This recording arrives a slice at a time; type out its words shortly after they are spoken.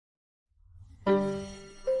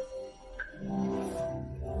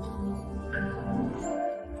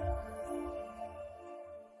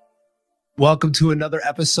Welcome to another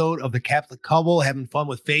episode of The Catholic Couple, having fun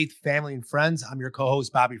with faith, family, and friends. I'm your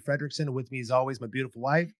co-host, Bobby Fredrickson, and with me, as always, my beautiful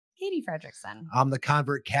wife, Katie Fredrickson. I'm the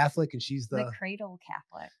convert Catholic, and she's the cradle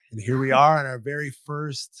Catholic. And here we are on our very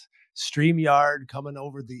first streamyard coming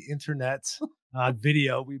over the internet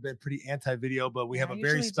video. We've been pretty anti-video, but we have a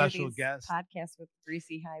very special guest. Podcast with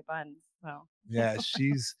greasy high buns. So yeah,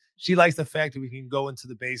 she likes the fact that we can go into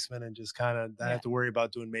the basement and just kind of not have to worry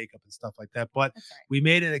about doing makeup and stuff like that. But we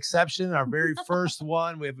made an exception. Our very first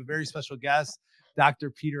one. We have a very special guest,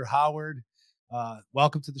 Dr. Peter Howard.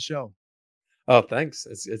 Welcome to the show. Oh, thanks.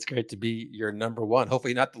 It's great to be your number one.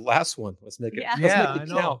 Hopefully not the last one. Let's make it. Yeah, I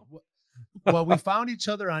know. Well, we found each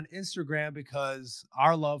other on Instagram because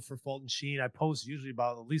our love for Fulton Sheen. I post usually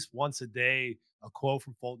about at least once a day a quote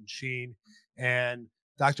from Fulton Sheen, and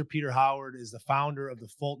Dr. Peter Howard is the founder of the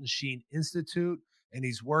Fulton Sheen Institute, and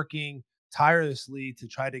he's working tirelessly to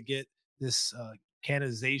try to get this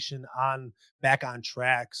canonization back on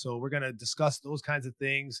track. So we're going to discuss those kinds of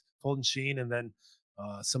things, Fulton Sheen, and then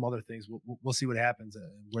some other things. We'll see what happens.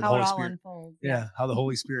 Where how the Holy it Spirit, all unfolds. Yeah, how the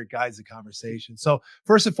Holy Spirit guides the conversation. So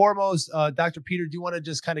first and foremost, Dr. Peter, do you want to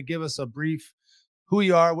just kind of give us a brief who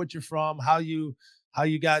you are, what you're from, how you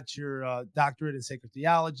got your doctorate in sacred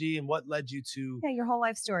theology, and what led you to your whole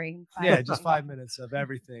life story. Just 5 minutes of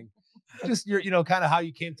everything. Just your kind of how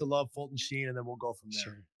you came to love Fulton Sheen, and then we'll go from there.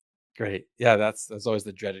 Sure. Great. Yeah, that's always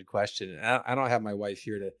the dreaded question. I don't have my wife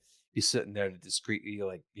here to be sitting there to discreetly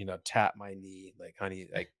tap my knee, like, honey,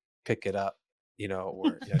 like, pick it up,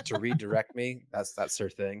 or to redirect me. That's her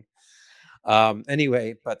thing.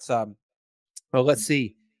 Anyway, but well, let's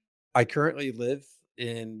see. I currently live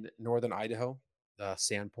in northern Idaho,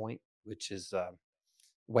 Sandpoint, which is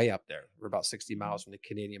way up there. We're about 60 miles from the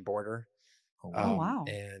Canadian border. Oh, wow.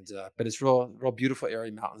 And but it's real beautiful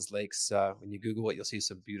area, mountains, lakes. When you Google it, you'll see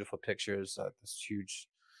some beautiful pictures. This huge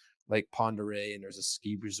Lake Pend Oreille, and there's a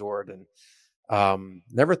ski resort. And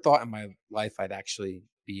never thought in my life I'd actually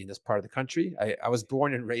be in this part of the country. I was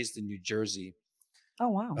born and raised in New Jersey. Oh,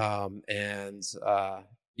 wow. And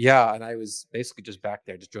I was basically just back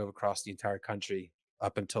there, just drove across the entire country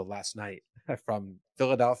up until last night from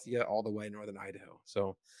Philadelphia all the way northern Idaho.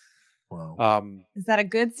 So, wow. Is that a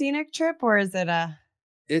good scenic trip, or is it a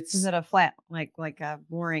flat, like a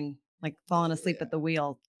boring, like falling asleep at the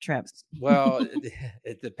wheel trip? Well,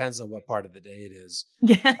 it depends on what part of the day it is.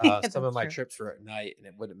 Yeah, some of my trips were at night, and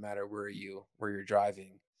it wouldn't matter where you're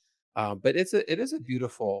driving. But it is a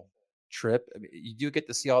beautiful trip. I mean, you do get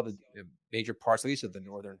to see all the major parts, at least of the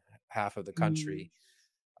northern half of the country.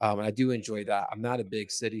 And I do enjoy that. I'm not a big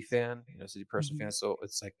city fan, city person fan. So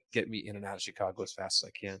it's like, get me in and out of Chicago as fast as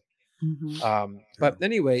I can. But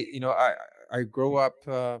anyway, I grew up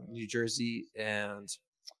New Jersey, and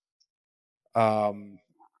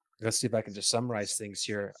let's see if I can just summarize things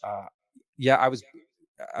here. I'm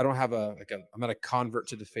not a convert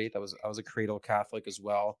to the faith. I was a cradle Catholic as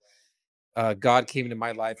well. God came into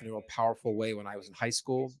my life in a real powerful way when I was in high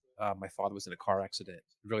school. My father was in a car accident,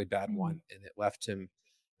 a really bad one, and it left him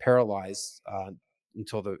paralyzed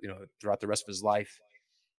until throughout the rest of his life.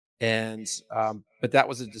 And but that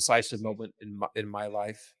was a decisive moment in my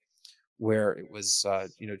life where it was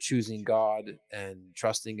choosing God and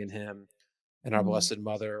trusting in Him and our Blessed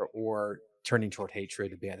Mother, or turning toward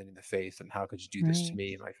hatred, abandoning the faith, and how could you do this to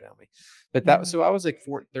me and my family? But so I was like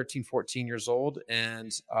 13, 14 years old,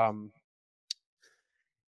 and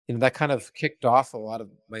that kind of kicked off a lot of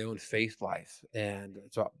my own faith life, and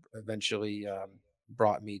so eventually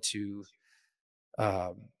brought me to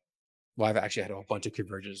I've actually had a whole bunch of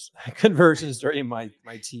conversions during my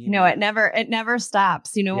teen. It never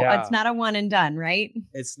stops. It's not a one and done, right?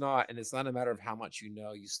 It's not, and it's not a matter of how much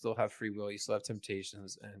you still have free will, you still have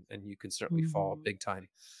temptations, and you can certainly fall big time.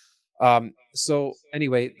 So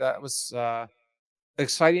anyway, that was an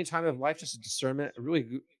exciting time of life, just a discernment. I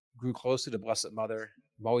really grew close to the Blessed Mother.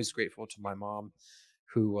 I'm always grateful to my mom,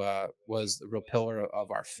 who was the real pillar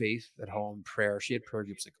of our faith at home, prayer. She had prayer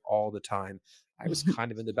groups like all the time. I was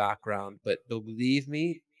kind of in the background, but believe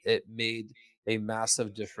me, it made a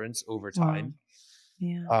massive difference over time.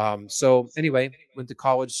 Yeah. So anyway, went to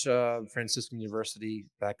college, Franciscan University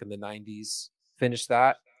back in the 90s, finished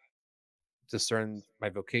that, discerned my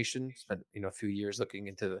vocation, spent, a few years looking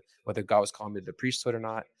into whether God was calling me to the priesthood or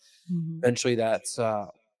not. Eventually that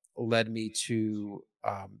led me to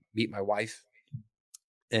meet my wife.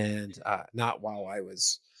 And not while I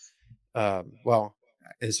was,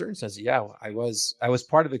 in a certain sense, I was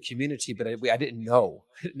part of a community, but I didn't know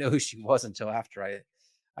who she was until after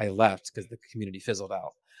I left, because the community fizzled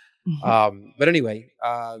out. But anyway,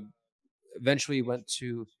 eventually went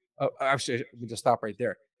to. Actually, let me just stop right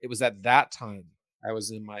there. It was at that time I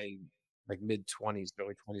was in my like mid-20s,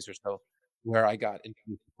 early 20s or so, where I got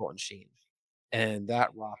introduced to Fulton Sheen, and that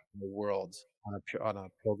rocked the world on a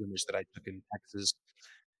pilgrimage that I took in Texas.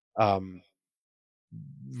 Um,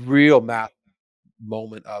 real math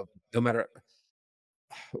moment of no matter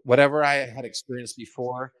whatever I had experienced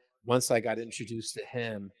before, once I got introduced to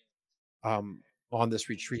him um, on this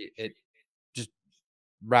retreat, it just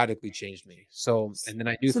radically changed me. So, and then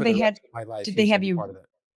I knew So for they the had, rest of my life did he they was going have to be you? part of it.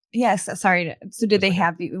 Yes. Sorry. So did It's they okay.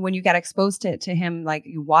 have you when you got exposed to him? Like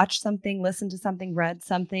you watched something, listened to something, read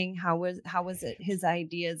something? How was it? His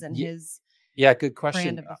ideas and Ye- his Yeah, good brand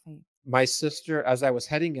question. of the faith. My sister, as I was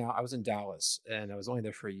heading out, I was in Dallas and I was only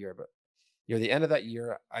there for a year, but near the end of that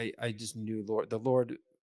year, I just knew the Lord,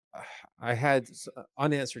 uh, I had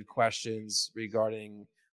unanswered questions regarding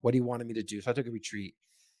what he wanted me to do. So I took a retreat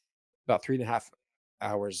about 3.5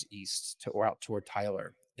 hours east to or out toward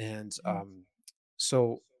Tyler. And Mm.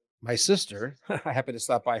 so my sister, I happened to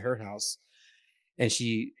stop by her house and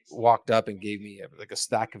she walked up and gave me like a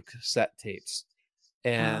stack of cassette tapes. Oh.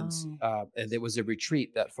 And it was a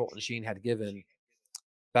retreat that Fulton Sheen had given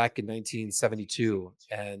back in 1972.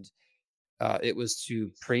 And it was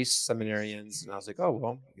to priest seminarians. And I was like, oh,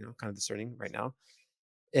 well, kind of discerning right now.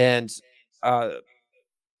 And uh,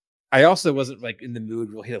 I also wasn't like in the mood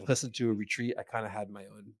really to listen to a retreat. I kind of had my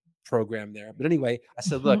own program there. But anyway, I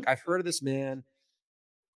said, Mhm. look, I've heard of this man,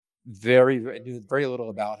 knew very little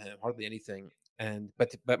about him, hardly anything.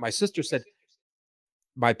 But my sister said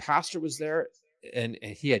my pastor was there and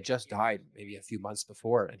he had just died maybe a few months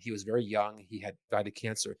before, and he was very young. He had died of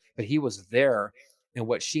cancer, but he was there. And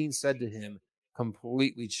what Sheen said to him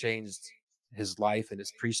completely changed his life and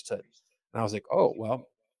his priesthood. And I was like, oh, well,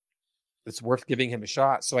 it's worth giving him a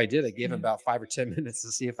shot. So I did. I gave him Yeah. about 5 or 10 minutes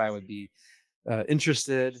to see if I would be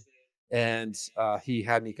interested. And he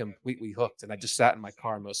had me completely hooked. And I just sat in my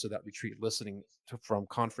car most of that retreat, listening from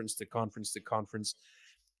conference to conference to conference,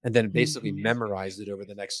 and then basically Mhm. memorized it over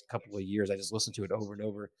the next couple of years. I just listened to it over and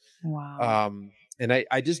over. Wow. And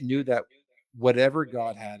I just knew that whatever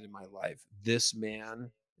God had in my life, this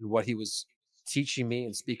man and what he was teaching me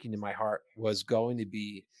and speaking to my heart was going to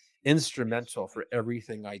be instrumental for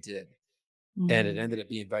everything I did. And it Mm. ended up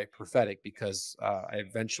being very prophetic because I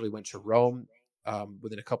eventually went to Rome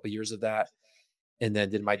within a couple of years of that, and then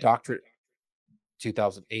did my doctorate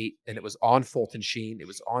 2008, and it was on Fulton Sheen. It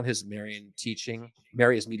was on his Marian teaching,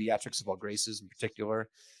 Maria's Mediatrix of All Graces in particular,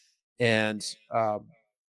 and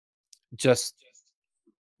just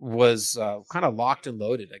was kind of locked and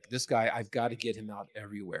loaded. Like this guy, I've got to get him out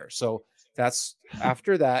everywhere. So that's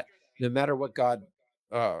after that. No matter what God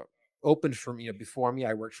uh, opened for me, before me,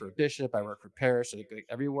 I worked for a bishop, I worked for parish. Like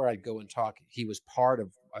everywhere I'd go and talk, he was part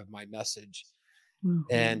of my message.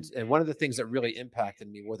 And Mhm. and one of the things that really impacted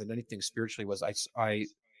me more than anything spiritually was I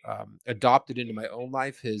adopted into my own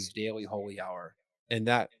life his daily holy hour, and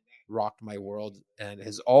that rocked my world and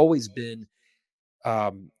has always been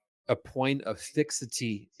um, a point of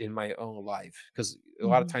fixity in my own life. Because a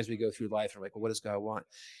lot of Mhm. times we go through life and we're like, well, what does God want?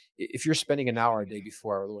 If you're spending an hour a day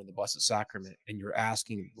before our Lord in the Blessed Sacrament and you're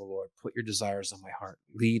asking the Lord, put your desires on my heart,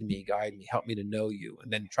 lead me, guide me, help me to know you,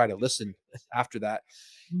 and then try to listen after that,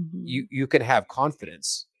 you Mhm. you can have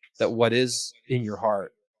confidence that what is in your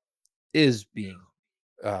heart is being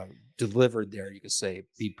delivered there. You could say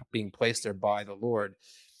being placed there by the Lord.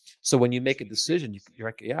 So when you make a decision, you're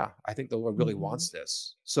like, yeah, I think the Lord really Mhm. wants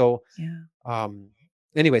this. So Yeah. um,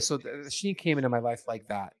 anyway, so she came into my life like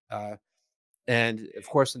that, and of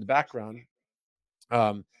course, in the background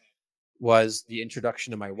um, was the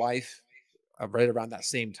introduction of my wife right around that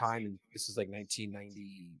same time, and this is like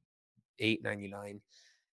 1998, 99,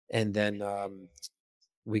 and then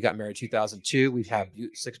we got married 2002. We have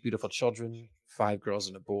 6 beautiful children, 5 girls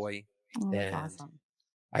and a boy, Oh, that's and awesome.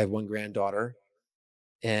 I have one granddaughter.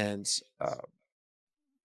 And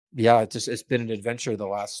yeah, it's been an adventure the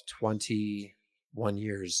last 21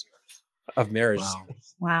 years of marriage. Wow.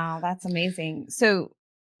 Wow, that's amazing. So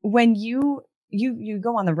when you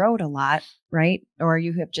go on the road a lot, right? Or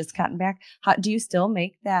you have just gotten back, how do you still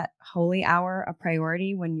make that holy hour a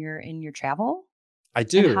priority when you're in your travel? I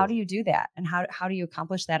And how do. do you do that? And how do you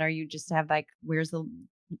accomplish that? Are you just have like, where's the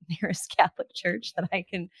nearest Catholic church that I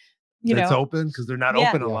can, you It's know? open because they're not Yeah,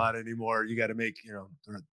 open a Yeah. lot anymore. You got to make, there are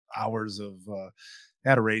hours of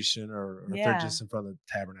adoration, or if they're yeah, just in front of the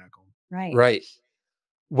tabernacle. right. Right.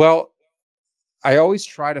 Well, I always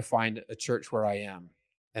try to find a church where I am.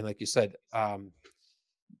 And like you said,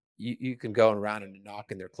 you can go around and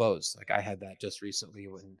knock and they're closed. Like I had that just recently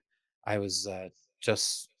when I was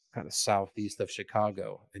just kind of southeast of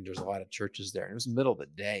Chicago, and there's a lot of churches there. And it was the middle of the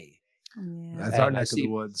day. Yeah. That's our And I neck of the see,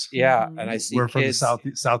 woods. yeah, Mhm. and I see We're from the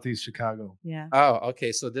kids. southeast Chicago. Yeah. Oh,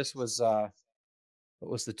 okay. So this was what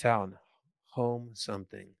was the town? Home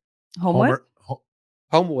something. Homewood? Homer, Ho-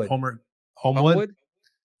 Homewood. Homer, Homewood. Homewood?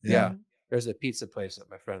 Yeah, Yeah. Mhm. There's a pizza place that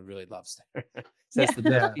my friend really loves there. Yeah. Says the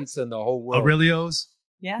best yeah. pizza in the whole world. Aurelio's.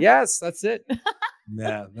 Yeah. Yes, that's it.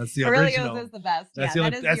 Yeah, that's the Aurelio's is original. the best. That's Yeah, the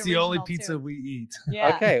that only. is the That's the only original pizza too. we eat.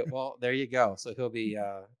 Yeah. Okay, well, there you go. So he'll be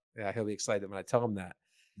yeah, he'll be excited when I tell him that.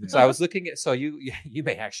 So I Yeah. was looking at, so you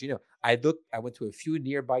may actually know. I went to a few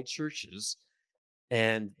nearby churches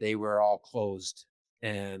and they were all closed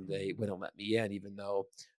and they wouldn't let me in even though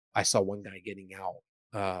I saw one guy getting out.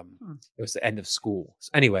 Hmm. It was the end of school.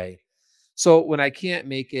 So anyway, so when I can't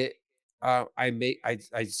make it, I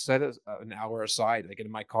set an hour aside. I get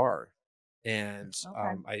in my car, and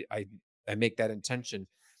Okay. I make that intention.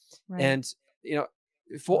 Right. And you know,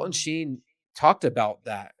 Fulton Sheen talked about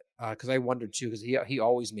that because I wondered too because he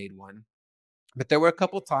always made one, but there were a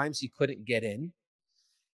couple times he couldn't get in,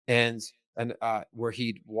 and where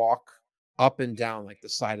he'd walk up and down like the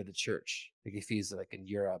side of the church, like if he's like in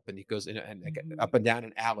Europe, and he goes in and like, Mhm. up and down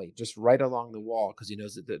an alley, just right along the wall because he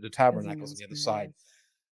knows that the 'Cause he tabernacle's on knows the other where it side.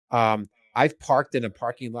 is. I've parked in a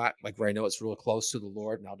parking lot like where I know it's real close to the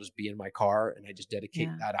Lord, and I'll just be in my car and I just dedicate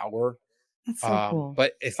Yeah. that hour. That's so cool.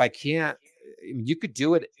 But if I can't, I mean, you could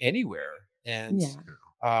do it anywhere, and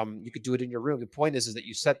Yeah. you could do it in your room. The point is that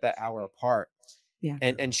you set that hour apart. Yeah.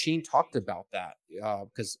 And Sheen talked about that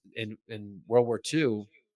because in World War II,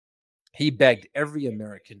 he begged every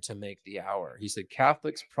American to make the hour. He said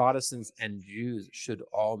Catholics, Protestants, and Jews should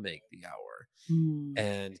all make the hour. Mm.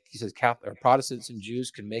 And he says Catholic or Protestants and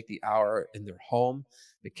Jews can make the hour in their home.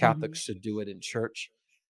 The Mhm. Catholics should do it in church.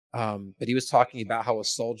 But he was talking about how a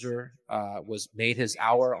soldier was made his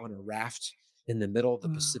hour on a raft in the middle of the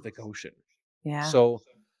Oh, Pacific Ocean. yeah. So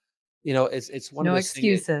it's one of No those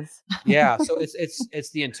things. excuses. Yeah, so it's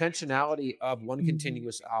the intentionality of one Mhm.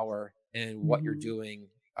 continuous hour and what you're Mhm. doing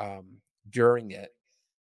during it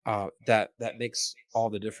that makes all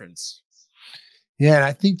the difference. Yeah, and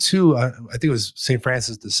I think too. I think it was Saint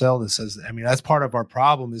Francis de Sales that says. I mean, that's part of our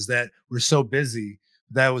problem is that we're so busy.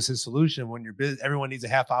 That was his solution. When you're busy, everyone needs a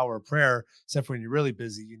half hour of prayer. Except for when you're really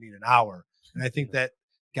busy, you need an hour. And I think Yeah. that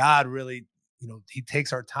God really, he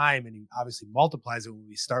takes our time and he obviously multiplies it when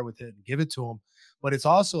we start with it and give it to him. But it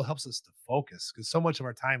also helps us to focus because so much of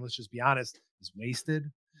our time, let's just be honest, is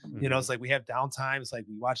wasted. Hmm. It's like we have downtime. It's like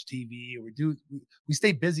we watch TV or we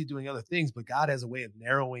stay busy doing other things, but God has a way of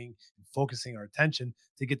narrowing and focusing our attention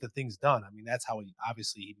to get the things done. I mean, that's how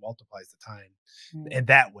he multiplies the time Right. in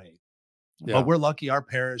that way. But Yeah. we're lucky our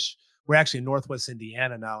parish, we're actually in Northwest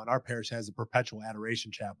Indiana now, and our parish has a perpetual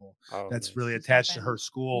adoration chapel Oh, that's really nice. Just attached to open. her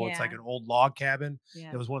school. It's like Yeah. an old log cabin.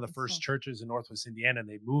 Yeah. It was one of the That's first cool. churches in Northwest Indiana, and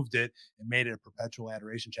they moved it and made it a perpetual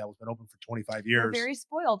adoration chapel. It's been open for 25 We're years. very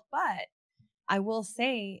spoiled, but I will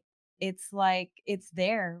say it's like it's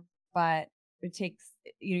there, but it takes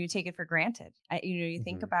you take it for granted. You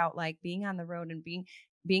think Hmm. about like being on the road and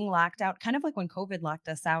being locked out, kind of like when COVID locked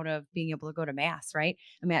us out of being able to go to mass, right?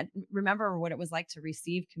 I mean, I remember what it was like to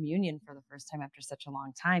receive communion for the first time after such a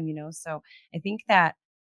long time. So I think that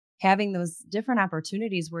having those different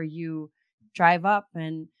opportunities where you drive up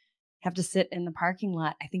and have to sit in the parking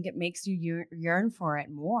lot, I think it makes you yearn for it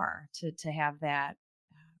more to have that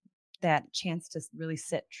chance to really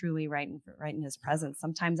sit truly right in his presence.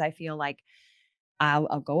 Sometimes I feel like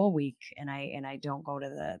I'll go a week and I don't go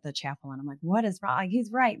to the chapel and I'm like, what is wrong? Like,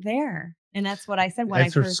 he's right there. And that's what I said when I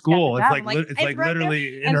That's her first got the school. It's job. like I'm like, it's it's like right there.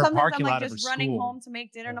 literally in And her sometimes I'm parking like lot of her just running school. home to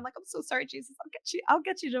make dinner. And Yeah. I'm like, I'm so sorry, Jesus. I'll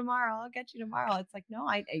get you tomorrow. I'll get you tomorrow. It's like, no,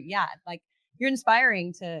 yeah, like you're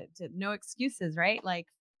inspiring to no excuses, right? Like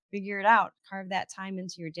figure it out, carve that time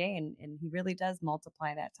into your day. And he really does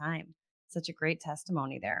multiply that time. Such a great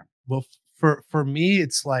testimony there. Well, for me,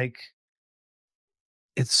 it's like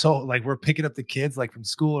it's so like we're picking up the kids like from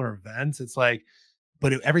school or events. It's like,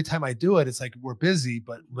 but every time I do it, it's like we're busy.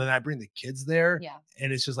 But when I bring the kids there, Yeah.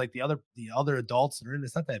 and it's just like the other adults that are in,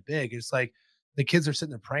 it's not that big. It's like the kids are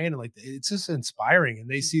sitting there praying, and like it's just inspiring, and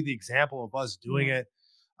they see the example of us doing Yeah. it.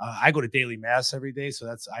 I go to daily mass every day,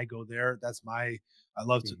 so I go there. That's my I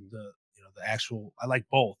love to, Hmm. the actual. I like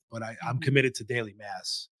both, but I'm Mhm. committed to daily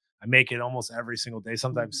mass. I make it almost every single day.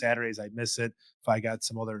 Sometimes Mhm. Saturdays I miss it if I got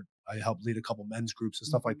some other. I help lead a couple men's groups and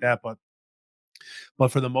stuff like Mhm. that, but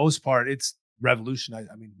for the most part, it's revolutionized.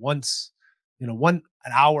 I mean, an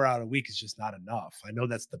hour out a week is just not enough. I know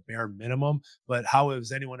that's the bare minimum, but how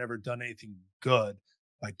has anyone ever done anything good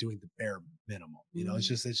by doing the bare minimum? It's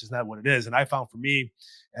Mhm. just not what it is. And I found for me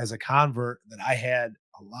as a convert that I had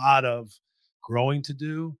a lot of growing to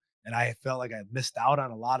do. and I felt like I missed out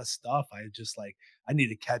on a lot of stuff. I just like, I need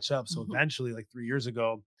to catch up. So eventually, like 3 years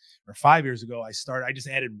ago or 5 years ago, I just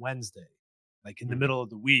added Wednesday, like in the middle of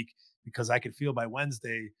the week, because I could feel by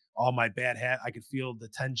Wednesday all my I could feel the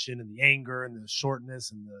tension and the anger and the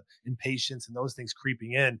shortness and the impatience and those things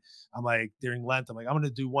creeping in. I'm like, during Lent, I'm like, I'm going to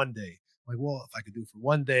do one day. I'm like, well, if I could do it for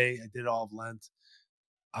one day, I did all of Lent.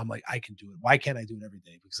 I'm like, I can do it. Why can't I do it every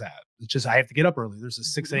day? Because it's just, I have to get up early. There's a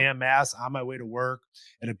 6 a.m. mass on my way to work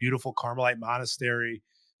at a beautiful Carmelite monastery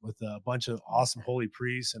with a bunch of awesome holy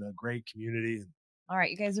priests and a great community. And all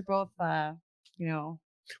right, you guys are both, you know,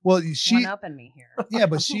 well, one up in me here. Yeah,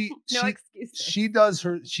 but she no excuses. She does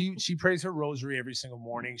she prays her rosary every single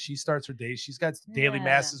morning. She starts her day. She's got daily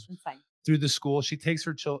masses through the school. She takes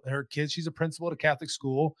her kids. She's a principal at a Catholic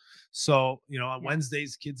school. So, you know, on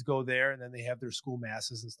Wednesdays, kids go there and then they have their school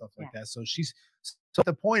masses and stuff like that. So so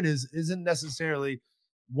the point isn't necessarily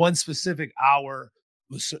one specific hour.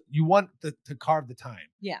 You want to carve the time.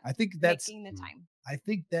 Yeah. I think that's making the time. I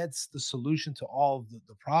think that's the solution to all of the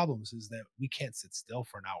problems, is that we can't sit still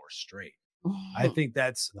for an hour straight. I think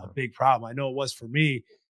that's a big problem. I know it was for me.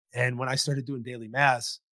 And when I started doing daily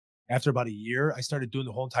mass, after about a year, I started doing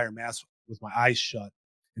the whole entire mass with my eyes shut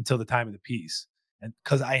until the time of the peace. And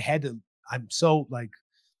because I'm so like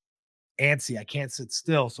antsy, I can't sit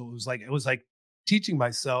still. So it was like teaching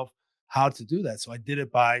myself how to do that. So I did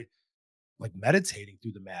it by like meditating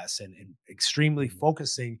through the mass and extremely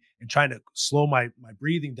focusing and trying to slow my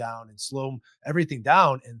breathing down and slow everything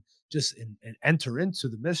down and just and enter into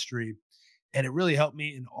the mystery. And it really helped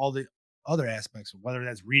me in all the other aspects, whether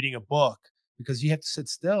that's reading a book, because you have to sit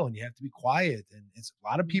still and you have to be quiet. And it's a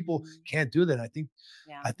lot of people can't do that. I think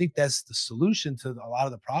that's the solution to a lot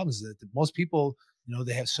of the problems, that most people, you know,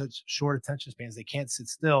 they have such short attention spans. They can't sit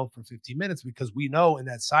still for 15 minutes because we know in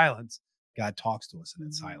that silence, God talks to us in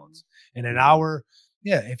that silence. And an hour,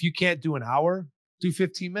 if you can't do an hour, do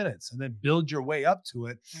 15 minutes and then build your way up to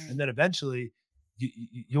it. And then eventually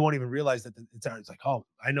you won't even realize that it's like, oh,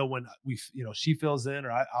 I know when she fills in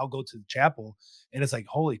or I'll go to the chapel and it's like,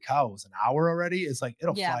 holy cow, it was an hour already. It's like,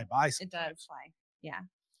 it'll fly by sometimes. It does fly. Yeah.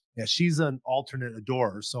 Yeah, she's an alternate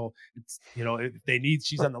adorer. So it's, you know, if they need,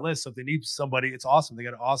 she's on the list. So if they need somebody, it's awesome. They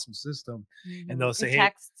got an awesome system. And they'll say, it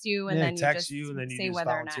texts you and then text you just and then say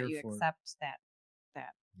whether or not you accept that time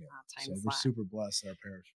so slot. We're super blessed at our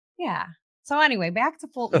parish. Yeah. So anyway, back to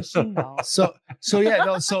Fulton Sheen though. So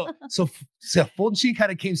Fulton Sheen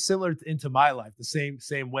kind of came similar into my life, the same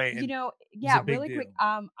way. And really quick.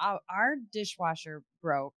 Our dishwasher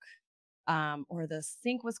broke. Or the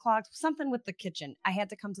sink was clogged, something with the kitchen. I had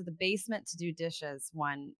to come to the basement to do dishes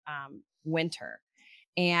one winter,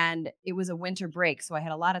 and it was a winter break. So I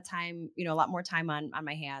had a lot of time, a lot more time on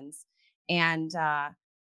my hands. And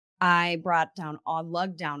I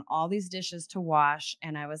lugged down all these dishes to wash.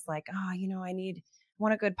 And I was like, I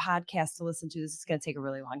want a good podcast to listen to. This is going to take a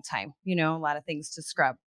really long time, a lot of things to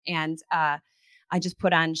scrub. And I just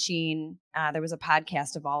put on Sheen. There was a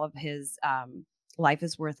podcast of all of his Life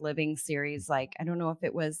is Worth Living series. Like, I don't know if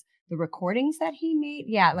it was the recordings that he made.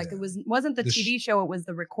 Yeah. It wasn't the TV show. It was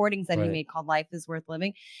the recordings that he made called Life is Worth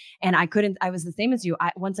Living. And I was the same as you.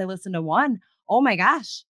 Once I listened to one, oh my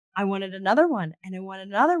gosh, I wanted another one and I wanted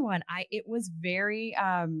another one. It was very,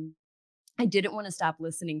 I didn't want to stop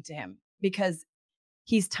listening to him because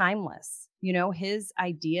he's timeless. His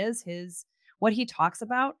ideas, what he talks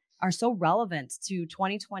about are so relevant to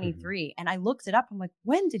 2023. And I looked it up. I'm like,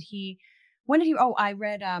 when did he, I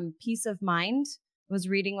read Peace of Mind. I was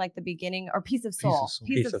reading like the beginning, or Peace of Soul.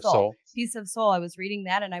 Peace of Soul. I was reading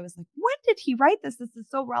that and I was like, when did he write this? This is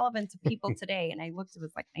so relevant to people today. And I looked, it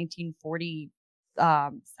was like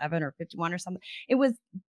 1947 or 51 or something. It was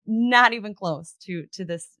not even close to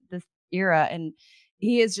this era. And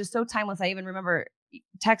he is just so timeless. I even remember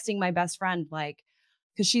texting my best friend, like,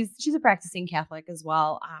 because she's a practicing Catholic as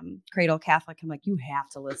well, cradle Catholic. I'm like, you have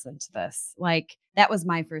to listen to this. Like, that was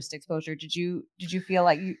my first exposure. Did you feel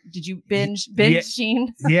like did you binge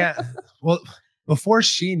Sheen? Yeah. Well, before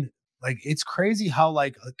Sheen, like, it's crazy how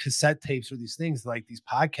like cassette tapes or these things, like these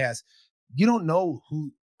podcasts, you don't know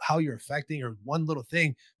how you're affecting, or one little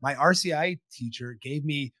thing. My RCI teacher gave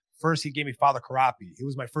me Father Carapi. It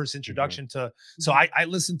was my first introduction to, so I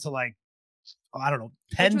listened to like, I don't know,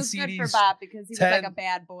 10 Which was CDs. Good for Bob because he was like a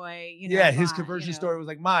bad boy. His conversion story was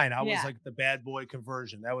like mine. I was like the bad boy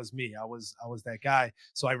conversion. That was me. I was that guy.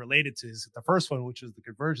 So I related to the first one, which was the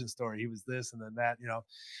conversion story. He was this and then that,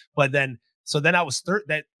 But then, I was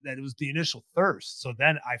that it was the initial thirst. So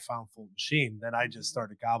then I found Fulton Sheen. Then I just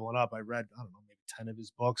started gobbling up. I read, I don't know, maybe 10 of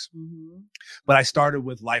his books. But I started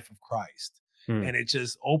with Life of Christ. And it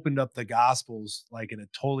just opened up the Gospels like in a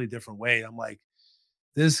totally different way. I'm like,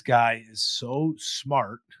 this guy is so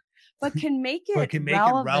smart, but can make it, but can make it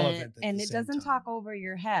relevant relevant, at and the it same doesn't time. talk over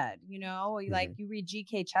your head. Like you read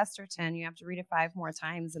G.K. Chesterton, you have to read it 5 more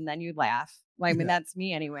times and then you laugh. Like, I mean, that's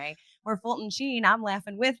me anyway. Or Fulton Sheen, I'm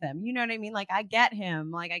laughing with him. You know what I mean? Like, I get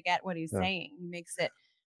him. Like, I get what he's saying. He makes it,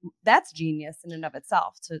 that's genius in and of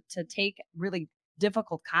itself, to take really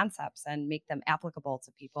difficult concepts and make them applicable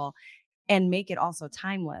to people and make it also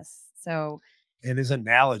timeless. So, and his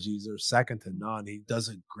analogies are second to none. He does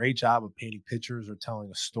a great job of painting pictures or telling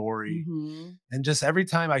a story. mhm. And just every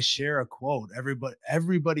time I share a quote,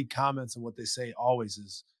 everybody comments on what they say always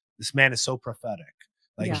is, this man is so prophetic.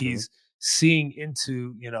 Like Yeah. he's seeing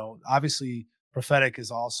into, obviously prophetic is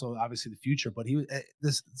also obviously the future, but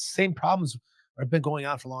this same problems have been going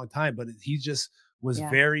on for a long time, but he just was Yeah.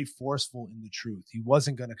 very forceful in the truth. He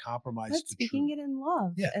wasn't going to compromise But the speaking truth. it in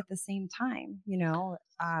love Yeah. at the same time,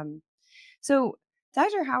 So,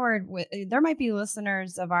 Dr. Howard, there might be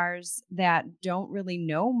listeners of ours that don't really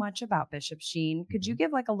know much about Bishop Sheen. Could you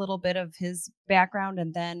give like a little bit of his background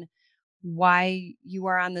and then why you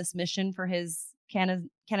are on this mission for his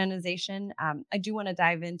canonization? I do want to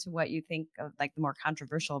dive into what you think of, like the more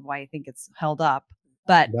controversial of why you think it's held up.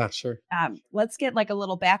 But Yeah, sure. let's get like a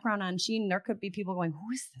little background on Sheen. There could be people going, "Who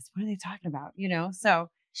is this? What are they talking about?" So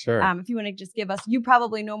Sure. if you want to just give us, you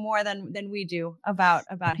probably know more than we do about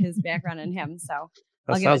his background and him. So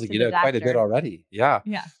That I'll give sounds it like to you the know quite a bit doctor. already. Yeah.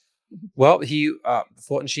 Yeah. Well,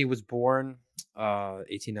 Fulton Sheen was born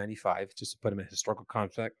 1895, just to put him in historical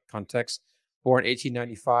context. Born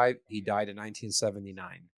 1895, he died in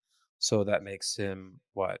 1979. So that makes him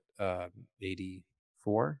what,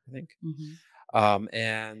 84, I think. Mhm.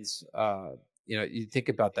 And you think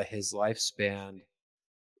about that, his lifespan,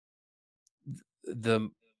 the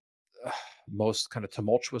most kind of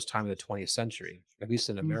tumultuous time of the 20th century, at least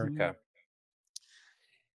in America. Mhm.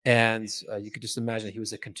 And you could just imagine he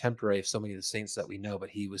was a contemporary of so many of the saints that we know, but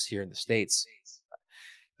he was here in the States.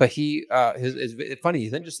 But it's funny,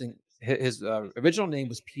 it's interesting. His original name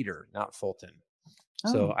was Peter, not Fulton.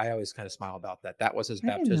 So Oh, I always kind of smile about that. That was his I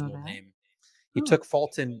didn't know baptismal that. name. He Huh. took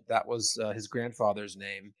Fulton, that was his grandfather's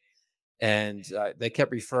name. And they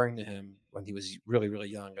kept referring to him when he was really, really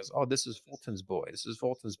young as, oh, this is Fulton's boy. This is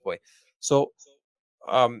Fulton's boy. So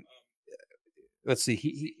um, let's see.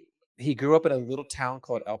 He grew up in a little town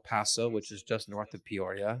called El Paso, which is just north of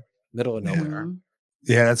Peoria, middle of nowhere. Mhm.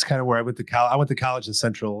 Yeah, that's kind of where I went to college. I went to college in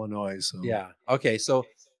Central Illinois. So Yeah. Okay. So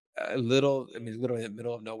literally in the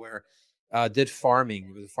middle of nowhere. Did farming.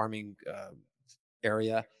 It was a farming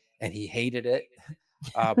area, and he hated it.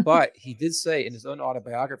 But he did say in his own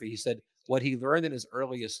autobiography, he said what he learned in his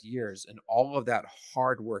earliest years and all of that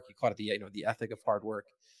hard work, he called it the ethic of hard work,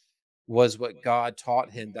 was what God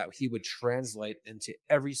taught him that he would translate into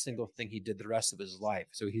every single thing he did the rest of his life.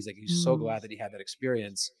 So he's like, he's so Mm. glad that he had that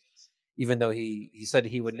experience, even though he said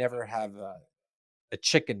he would never have a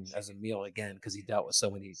chicken as a meal again because he dealt with so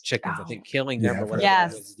many chickens. I Oh, think killing them yeah, or I've heard whatever that.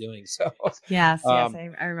 he yes. was doing. So, Yes. um,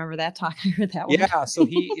 I remember that talk. I heard that one. yeah. So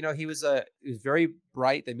he was very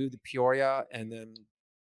bright. They moved to Peoria, and then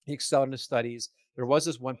he excelled in his studies. There was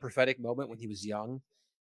this one prophetic moment when he was young.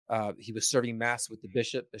 He was serving mass with the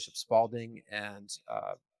Bishop Spalding, and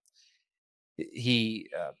he,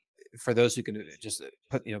 for those who can just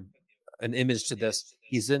put an image to this,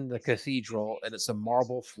 he's in the cathedral and it's a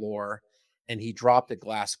marble floor, and he dropped a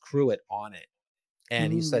glass cruet on it,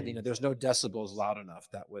 and he said, Mm. there's no decibels loud enough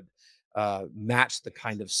that would match the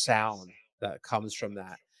kind of sound that comes from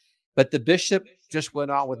that. But the bishop just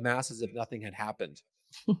went on with mass as if nothing had happened.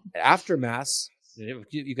 After mass,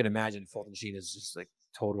 you can imagine Fulton Sheen is just like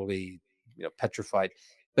totally, petrified.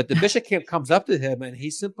 But the bishop comes up to him and he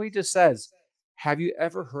simply just says, "Have you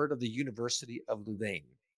ever heard of the University of Louvain?"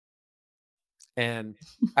 And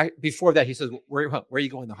before that, he says, "Where are you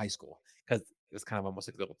going to high school?" Because it was kind of almost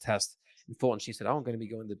like a little test. And Fulton Sheen said, "Oh, I'm going to be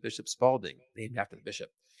going to Bishop Spalding, named after the bishop."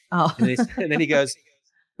 Oh. And then he goes,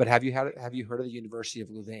 "But have you heard of the University of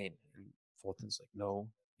Louvain?" And Fulton's like, "No."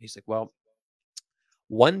 He's like, "Well,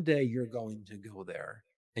 one day you're going to go there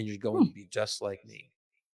and you're going to be just like me."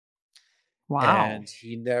 Wow. And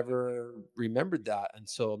he never remembered that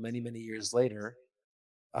until many, many years later.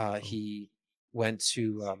 He went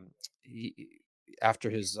to, after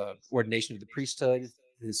his ordination to the priesthood,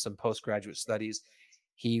 some postgraduate studies,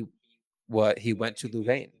 he he went to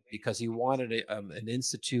Louvain because he wanted an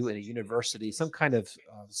institute and a university, some kind of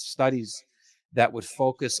studies that would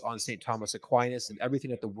focus on St. Thomas Aquinas and everything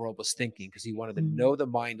that the world was thinking, because he wanted to Mm. know the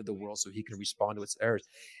mind of the world so he could respond to its errors.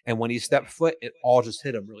 And when he stepped foot, it all just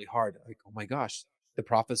hit him really hard. Like, oh my gosh, the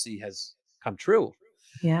prophecy has come true.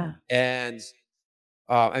 Yeah. And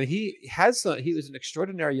he was an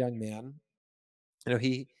extraordinary young man. You know,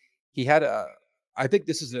 he had a. I think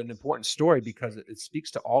this is an important story because it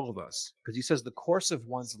speaks to all of us. Because he says the course of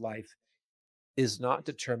one's life is not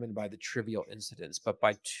determined by the trivial incidents, but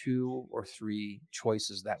by 2 or 3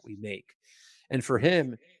 choices that we make. And for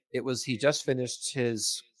him, it was he just finished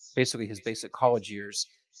his basically his basic college years,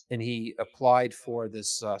 and he applied for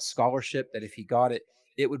this scholarship that if he got it,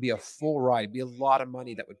 it would be a full ride, it'd be a lot of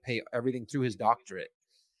money that would pay everything through his doctorate.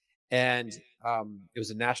 And it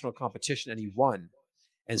was a national competition, and he won.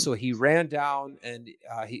 And so he ran down and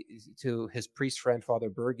he to his priest friend, Father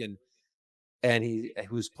Bergen, and he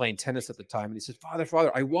who was playing tennis at the time, and he said,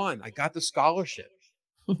 Father, I won. I got the scholarship.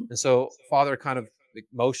 And so Father kind of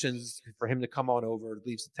motions for him to come on over,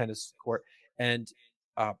 leaves the tennis court, and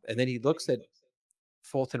then he looks at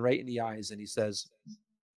Fulton right in the eyes and he says,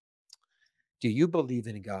 "Do you believe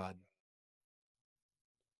in God?"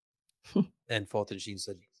 And Fulton Sheen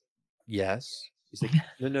said, "Yes." He's like,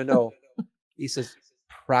 "No, no, no." He says,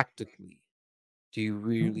 "Practically, do you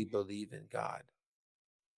really believe in God?"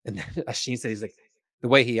 And then Sheen said, he's like, the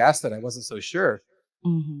way he asked it, I wasn't so sure.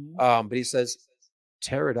 Mm-hmm. But he says,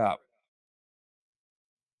 "Tear it up."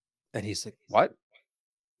 And he's like, "What?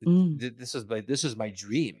 This is my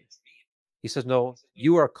dream." He says, "No,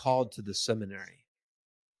 you are called to the seminary."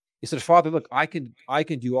 He said, "Father, look, I can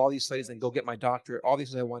do all these studies and go get my doctorate, all these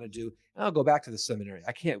things I want to do, and I'll go back to the seminary.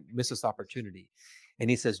 I can't miss this opportunity." And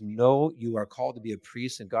he says, "No, you are called to be a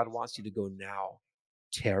priest, and God wants you to go now.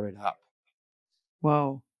 Tear it up."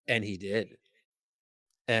 Whoa. And he did.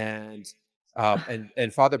 And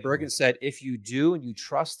Father Bergen said, if you do and you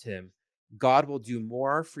trust him, God will do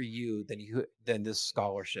more for you than this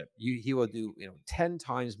scholarship. He will do 10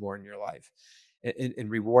 times more in your life in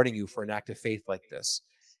rewarding you for an act of faith like this.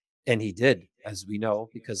 And he did, as we know,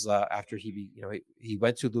 because after he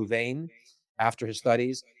went to Louvain after his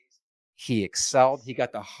studies, he excelled. He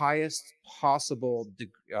got the highest possible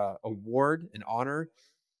award and honor.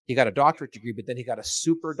 He got a doctorate degree, but then he got a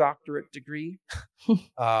super doctorate degree.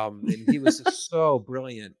 And he was just so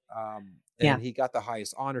brilliant. And he got the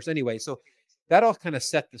highest honors anyway. So that all kind of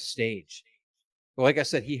set the stage. But like I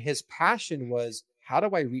said, his passion was, how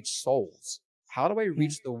do I reach souls? How do I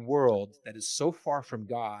reach the world that is so far from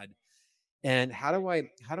God? And how do I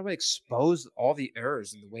expose all the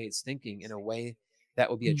errors in the way it's thinking in a way that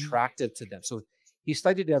will be attractive to them? So he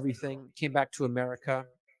studied everything, came back to America.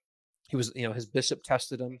 He was, his bishop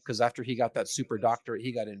tested him because after he got that super doctorate,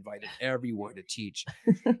 he got invited everywhere to teach.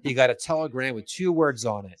 He got a telegram with 2 words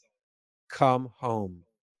on it: "Come home."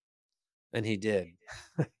 And he did.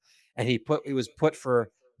 And he was put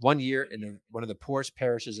for 1 year in one of the poorest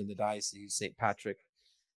parishes in the diocese, St. Patrick.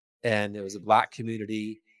 And it was a Black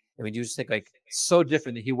community. I mean, you just think like so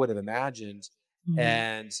different than he would have imagined.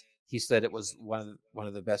 And he said it was one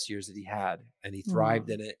of the best years that he had, and he thrived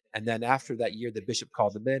in it. And then after that year, the bishop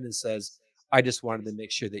called him in and says, "I just wanted to make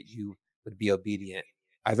sure that you would be obedient.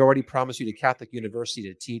 I've already promised you to Catholic University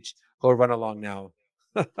to teach. Go run along now."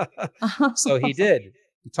 So he did.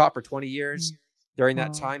 He taught for 20 years. During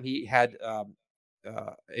that time, he had a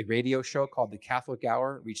radio show called The Catholic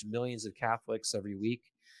Hour, reached millions of Catholics every week.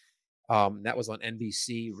 That was on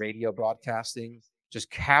NBC radio broadcasting, just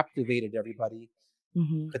captivated everybody.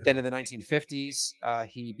 But then in the 1950s,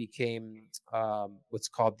 he became what's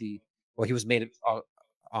called he was made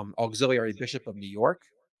auxiliary bishop of New York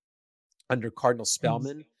under Cardinal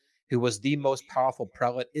Spellman, who was the most powerful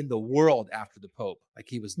prelate in the world after the Pope. Like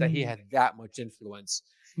he had that much influence.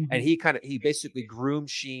 And he basically groomed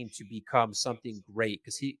Sheen to become something great,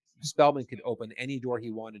 because Spellman could open any door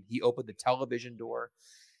he wanted. He opened the television door,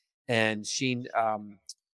 and Sheen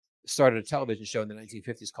started a television show in the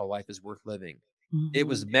 1950s called Life is Worth Living. It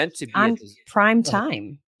was meant to be on prime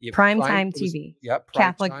time, prime time TV.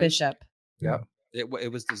 Catholic bishop. Yeah, it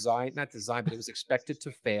was not designed, but it was expected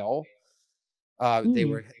to fail.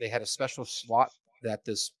 They had a special slot that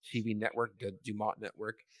this TV network, the Dumont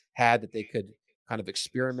network, had that they could kind of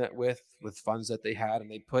experiment with funds that they had,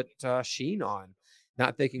 and they put Sheen on,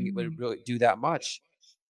 not thinking it would really do that much.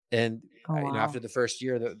 And after the first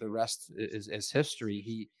year, the rest is history.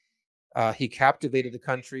 He captivated the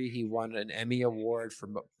country. He won an Emmy Award for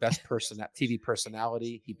best TV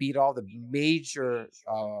personality. He beat all the major,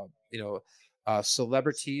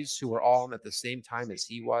 celebrities who were all on at the same time as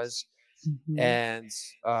he was. And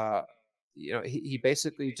he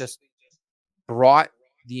basically just brought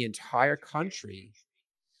the entire country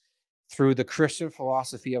through the Christian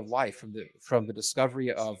philosophy of life, from the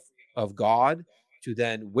discovery of God to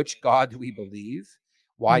then which God do we believe.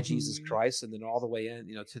 Why Jesus Christ, and then all the way in,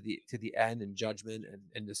 to the end and judgment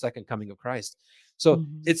and the second coming of Christ. So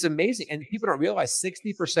it's amazing. And people don't realize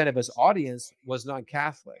 60% of his audience was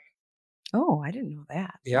non-Catholic. Oh, I didn't know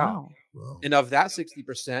that. Yeah. Wow. Wow. And of that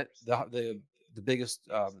 60%, the biggest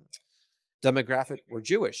demographic were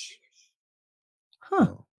Jewish. Huh.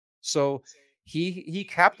 Wow. So he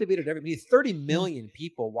captivated I mean, 30 Yeah. million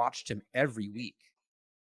people watched him every week.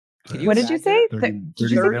 Can you What did you imagine? say? 30, Did you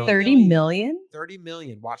say 30 30 million. million? 30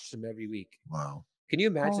 million watched him every week. Wow. Can you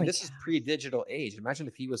imagine? Holy This is cow. pre-digital age. Imagine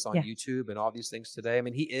if he was on Yeah. YouTube and all these things today. I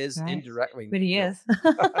mean, he is Right. indirectly, But he is.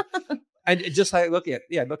 and just like look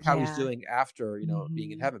how he's Yeah. doing after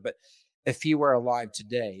being in Mhm. heaven. But if he were alive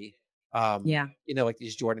today, Yeah. like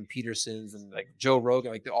these Jordan Petersons and like Joe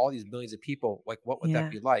Rogan, like all these millions of people, like what would that Yeah.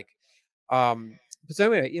 be like? But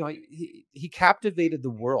so anyway, he captivated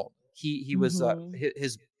the world. He was Mhm.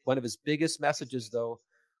 his one of his biggest messages though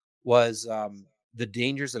was the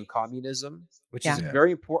dangers of communism, which Yeah. is Yeah.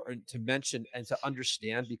 very important to mention and to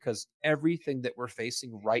understand because everything that we're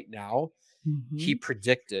facing right now, he Mhm.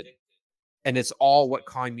 predicted, and it's all what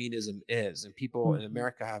communism is. And people in Mhm.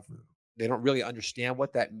 America they don't really understand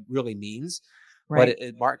what that really means. But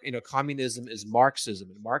Right. communism is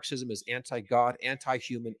Marxism, and Marxism is anti-God,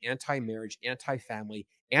 anti-human, anti-marriage, anti-family,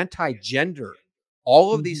 anti-gender.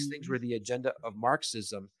 All of these things Mhm. were the agenda of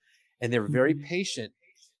Marxism, and they're very Mhm. patient.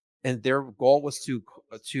 And their goal was to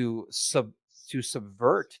sub to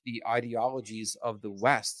subvert the ideologies of the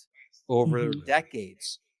West over Mhm.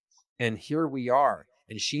 decades. And here we are.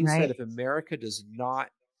 And Sheen said, Right. if America does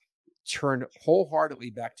not turn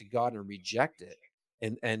wholeheartedly back to God and reject it,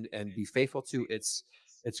 and be faithful to its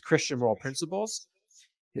Christian moral principles,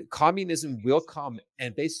 communism will come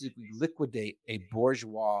and basically liquidate a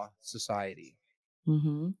bourgeois society,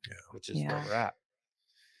 Mhm. which is where Yeah. we're at.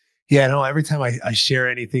 Yeah, no, every time I share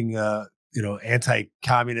anything,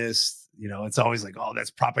 anti-communist, it's always like, oh,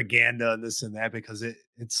 that's propaganda and this and that, because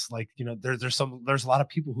it's like, there's a lot of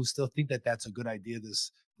people who still think that that's a good idea.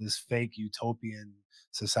 This fake utopian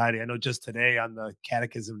society. I know just today on the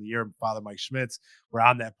Catechism of the Year, Father Mike Schmitz, we're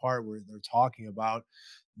on that part where they're talking about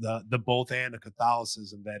the both and of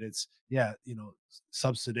Catholicism, that it's,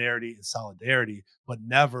 subsidiarity and solidarity, but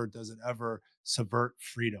never does it ever subvert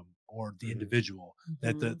freedom or the Mhm. individual.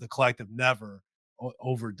 That the Mhm. the collective never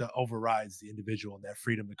overrides the individual and that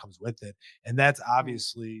freedom that comes with it. And that's Right.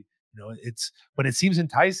 obviously, but it seems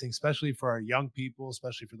enticing, especially for our young people,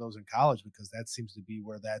 especially for those in college, because that seems to be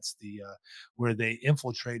where that's where they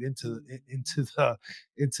infiltrate into the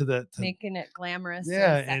Making it glamorous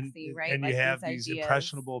yeah, and and sexy, right? and you Like these have these ideas.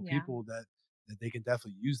 impressionable Yeah. people that they can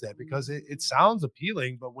definitely use that, because it Mhm. sounds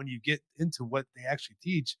appealing, but when you get into what they actually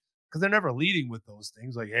teach, because they're never leading with those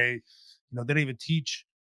things, like, hey, they don't even teach,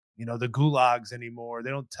 the gulags anymore.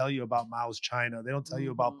 They don't tell you about Mao's China. They don't tell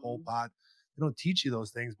you about Pol Mhm. Pot. They don't teach you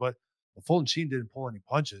those things. But Fulton Sheen didn't pull any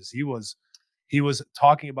punches. He was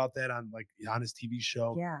talking about that on his TV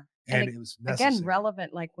show, Yeah. And and it was again, necessary.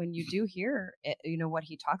 relevant, like when you do hear it, what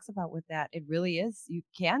he talks about with that, it really is, you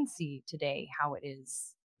can see today how it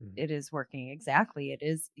is. Mhm. It is working. Exactly. It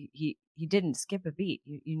is. He didn't skip a beat.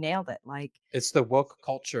 You nailed it. Like, It's the woke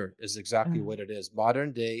culture is exactly uh, what it is.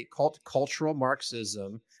 Modern day cultural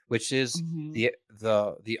Marxism, which is mhm.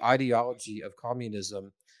 the ideology of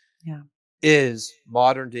communism, Yeah. is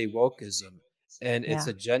modern day wokeism, and its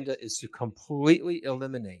Yeah. agenda is to completely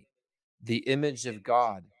eliminate the image of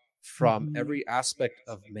God from Mhm. every aspect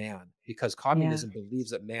of man, because Yeah. communism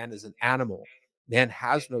believes that man is an animal. Man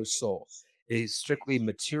has no soul. It is strictly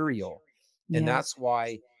material. And Yeah. that's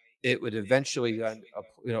why it would eventually then,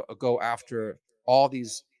 go after all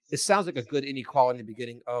these. It sounds like a good inequality in the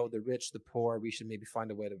beginning. Oh, the rich, the poor, we should maybe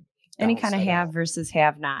find a way to Any balance kind of that have out. versus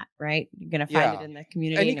have not, right? You're going to find it Yeah. in the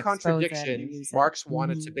community Any and expose it and contradiction, use it. Marx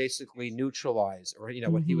wanted to Mhm. basically neutralize, or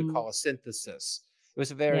what he would Mhm. call a synthesis. It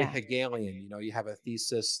was very Yeah. Hegelian. You have a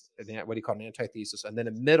thesis, and then what do you call an antithesis, and then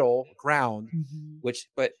a middle ground, Mhm.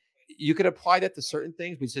 but you could apply that to certain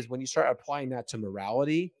things. But he says when you start applying that to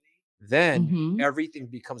morality, then Mhm. everything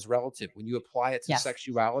becomes relative. When you apply it to Yes.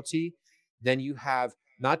 sexuality, then you have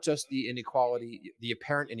not just the inequality, the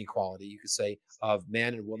apparent inequality, you could say, of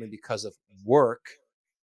man and woman because of work,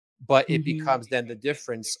 but it Mhm. becomes then the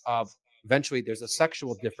difference of eventually there's a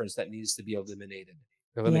sexual difference that needs to be eliminated,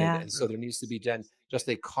 Yeah. and so there needs to be then just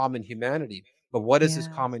a common humanity. But what is this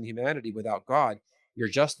Yeah. common humanity without God? You're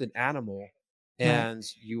just an animal, Right. and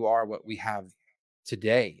you are what we have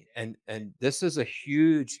today. And this is a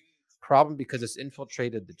huge problem because it's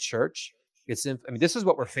infiltrated the church. I mean, this is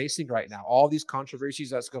what we're facing right now, all these controversies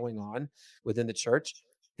that's going on within the church.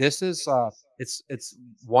 This is it's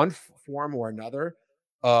one form or another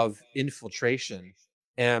of infiltration.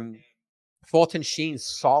 And Fulton Sheen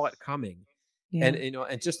saw it coming. And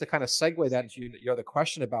and just to kind of segue that into your other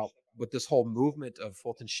question about with this whole movement of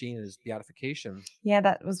Fulton Sheen and his beatification. Yeah,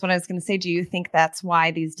 that was what I was going to say. Do you think that's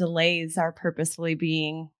why these delays are purposefully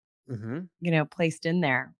being, placed in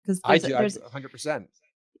there? Because I do. 100%.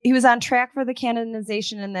 He was on track for the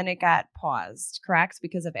canonization, and then it got paused, correct?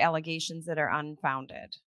 Because of allegations that are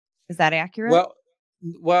unfounded. Is that accurate?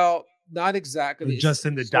 Well, not exactly. Just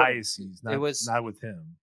in the diocese. Not with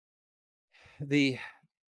him.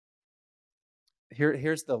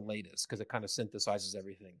 Here's the latest, because it kind of synthesizes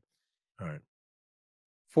everything. All right.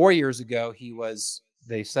 4 years ago,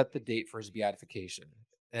 they set the date for his beatification.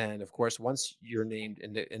 And of course, once you're named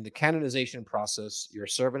in the canonization process, you're a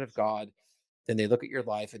servant of God, then they look at your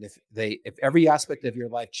life. And if every aspect of your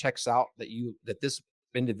life checks out that this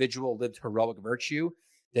individual lived heroic virtue,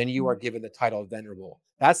 then you are given the title of venerable.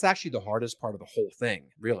 That's actually the hardest part of the whole thing,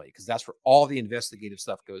 really, because that's where all the investigative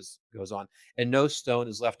stuff goes on, and no stone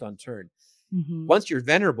is left unturned. Once you're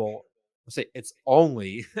venerable, let's say it's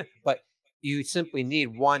only, but you simply need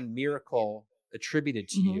one miracle attributed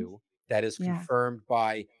to you that is confirmed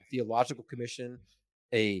by a theological commission,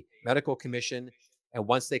 a medical commission. And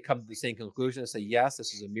once they come to the same conclusion and say, yes,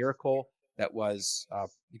 this is a miracle that was,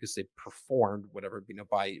 you could say, performed, whatever,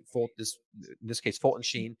 by in this case, Fulton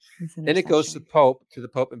Sheen. Then it goes to the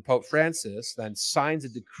Pope, and Pope Francis then signs a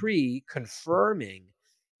decree confirming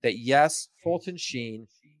that, yes, Fulton Sheen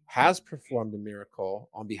has performed a miracle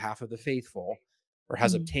on behalf of the faithful, or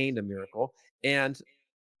has obtained a miracle, and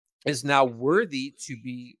is now worthy to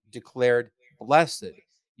be declared blessed.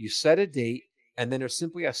 You set a date, and then there's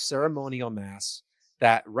simply a ceremonial mass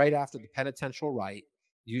that right after the penitential rite,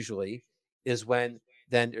 usually, is when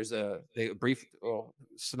then there's a brief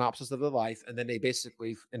synopsis of the life, and then they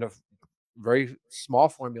basically, in a very small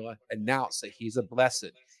formula, announce that he's a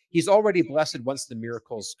blessed. He's already blessed once the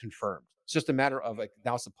miracle's confirmed. It's just a matter of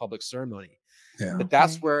now it's a public ceremony. Yeah. But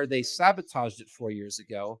that's where they sabotaged it 4 years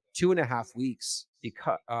ago, 2.5 weeks,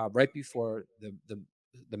 right before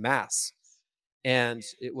the mass. And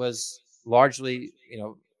it was largely,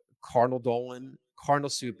 Cardinal Dolan, Cardinal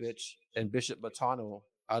Supich, and Bishop Bottano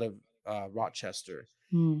out of Rochester.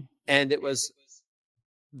 And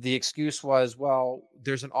the excuse was, well,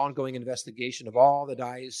 there's an ongoing investigation of all the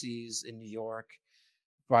dioceses in New York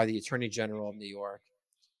by the Attorney General of New York.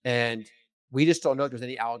 And we just don't know if there's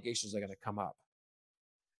any allegations that are going to come up.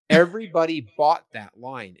 Everybody bought that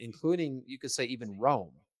line, including, you could say, even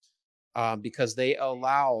Rome, because they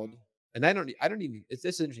allowed, and I don't even,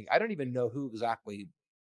 it's interesting. I don't even know who exactly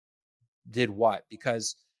did what,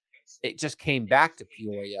 because it just came back to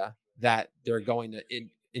Peoria that they're going to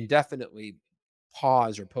indefinitely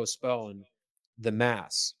pause or postpone the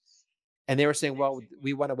mass. And they were saying, well,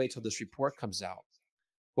 we want to wait till this report comes out.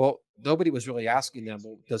 Well, nobody was really asking them,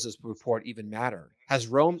 well, does this report even matter? Has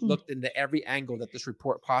Rome looked into every angle that this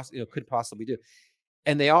report could possibly do?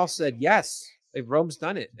 And they all said, yes, Rome's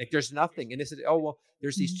done it. Like, there's nothing. And they said, oh, well,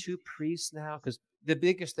 there's these two priests now. Because the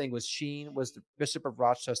biggest thing was Sheen was the Bishop of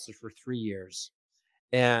Rochester for 3 years,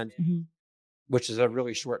 and which is a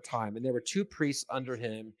really short time. And there were two priests under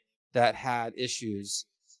him that had issues.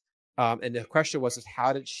 And the question was,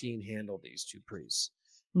 how did Sheen handle these two priests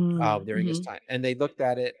during his time? And they looked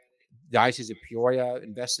at it. The Diocese of Peoria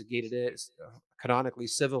investigated it canonically,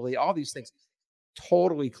 civilly, all these things,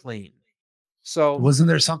 totally clean. So wasn't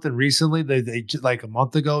there something recently they like a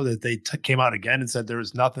month ago that they came out again and said there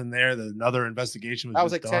was nothing there, that another investigation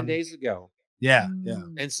was like done? 10 days ago. Yeah.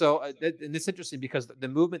 And so and it's interesting because the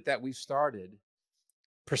movement that we've started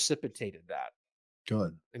precipitated that.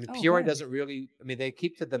 Good. I mean, Peoria doesn't really, they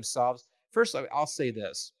keep to themselves. First, I'll say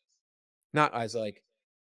this, not as like,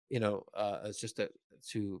 as just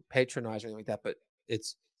to patronize or anything like that, but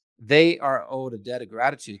they are owed a debt of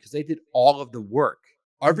gratitude because they did all of the work,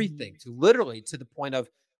 everything, to the point of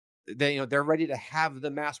they're ready to have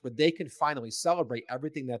the mass where they can finally celebrate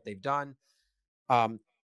everything that they've done.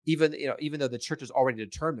 Even though the church is already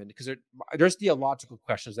determined, because there's theological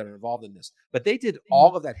questions that are involved in this, but they did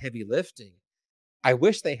all of that heavy lifting. I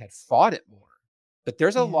wish they had fought it more, but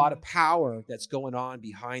there's a lot of power that's going on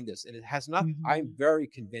behind this, and it has nothing. I'm very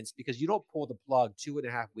convinced, because you don't pull the plug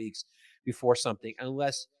 2.5 weeks before something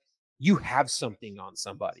unless you have something on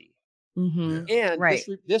somebody. And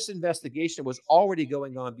this investigation was already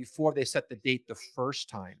going on before they set the date the first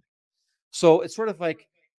time. So it's sort of like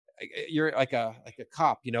you're like a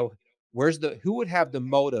cop, who would have the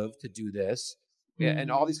motive to do this?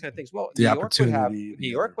 And all these kind of things. Well, New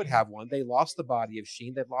York would have one. They lost the body of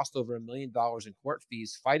Sheen. They've lost over $1 million in court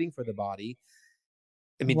fees fighting for the body.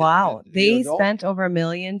 I mean, Wow. you They know, spent over $1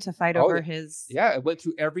 million to fight oh over yeah, his. yeah. It went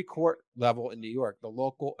through every court level in New York, the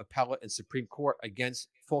local, appellate, and Supreme Court against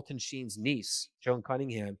Fulton Sheen's niece, Joan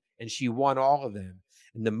Cunningham, and she won all of them.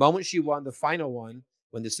 And the moment she won the final one,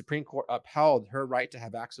 when the Supreme Court upheld her right to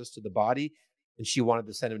have access to the body, and she wanted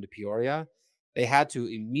to send him to Peoria, they had to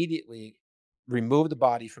immediately remove the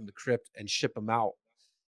body from the crypt and ship him out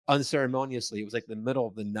unceremoniously. It was like the middle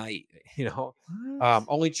of the night, you know. What?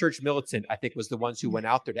 Only church militant, I think, was the ones who went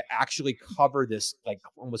out there to actually cover this like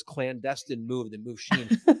almost clandestine move, the move Sheen.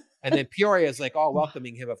 And then Peoria is like all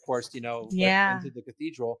welcoming him, of course, you know, like Yeah. into the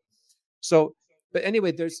cathedral. So, but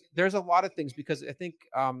anyway, there's a lot of things, because I think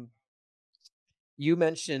you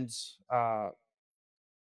mentioned,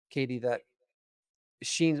 Katie, that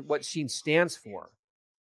what Sheen stands for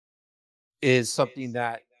is something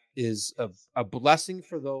that is a blessing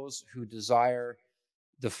for those who desire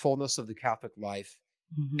the fullness of the Catholic life.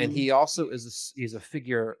 And Mhm. he also he's a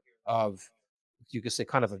figure of, you could say,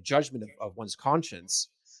 kind of a judgment of one's conscience,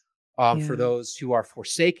 for Yeah. those who are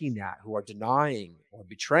forsaking that, who are denying or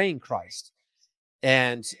betraying Christ.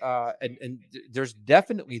 And there's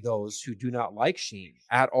definitely those who do not like Sheen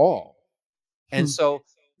at all. And Hmm. so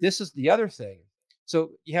this is the other thing.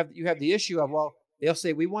 So you have the issue of, well, they'll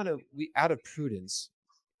say we out of prudence,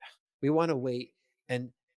 we want to wait,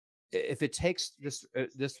 and if it takes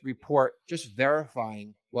this report just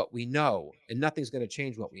verifying what we know, and nothing's going to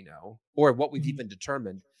change what we know or what we've Mhm. even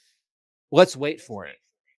determined, let's wait for it.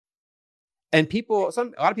 And a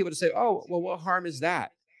lot of people just say, oh, well, what harm is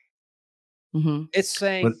that? Mhm. It's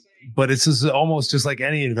saying, But it's just almost just like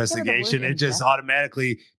any word investigation. It just invest-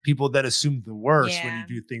 automatically, people that assume the worst when Yeah.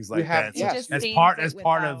 you do things You like have- that. It So yes, just as stains part it as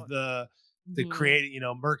part without- of the Mhm. creating,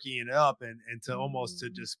 murkying it up, and to almost to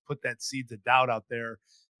just put that seeds of doubt out there,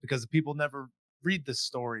 because people never read the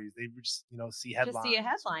stories. They just see headlines. Just see a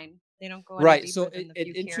headline. They don't go any right. deeper So than the it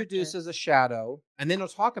few introduces characters. a shadow, and then they'll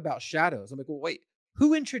talk about shadows. I'm like, well, wait,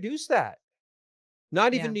 who introduced that?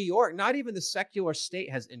 Not even Yeah. New York, not even the secular state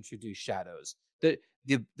has introduced shadows. The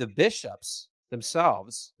bishops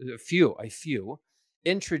themselves, a few,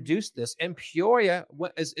 introduced this, and Peoria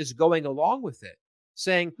is going along with it,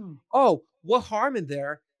 saying, Hmm. "Oh, what harm in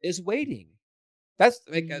there is waiting." That's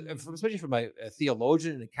like, Mm. especially from a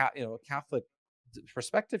theologian and a Catholic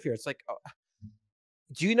perspective here. It's like,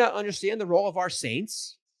 do you not understand the role of our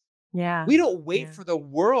saints? Yeah. We don't wait Yeah. for the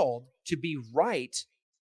world to be right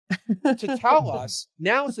to tell us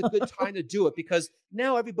now is a good time to do it, because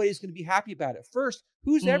now everybody's going to be happy about it. First,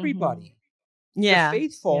 who's Mhm. everybody? Yeah. The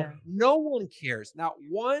faithful. Yeah. No one cares. Not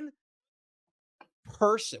one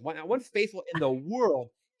person, one faithful in the world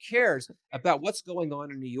cares about what's going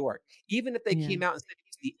on in New York. Even if they Yeah. came out and said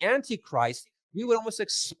he's the Antichrist, we would almost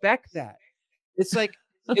expect that. It's like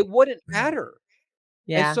it wouldn't matter.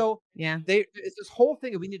 And Yeah. so Yeah. it's this whole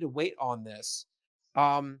thing, we need to wait on this.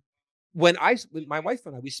 When my wife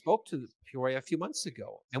and I, we spoke to Peoria a few months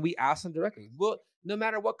ago, and we asked them directly, well, no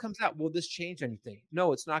matter what comes out, will this change anything?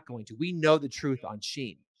 No, it's not going to. We know the truth on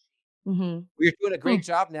Sheen. Mhm. We're doing a great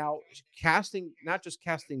job now not just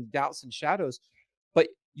casting doubts and shadows, but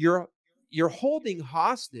you're holding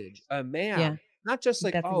hostage a man, Yeah. not just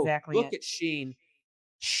like, That's oh, exactly look it. at Sheen.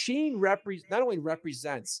 Sheen not only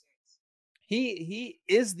represents, he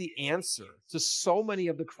is the answer to so many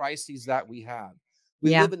of the crises that we have.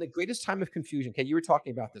 We Yeah. live in the greatest time of confusion. Okay, you were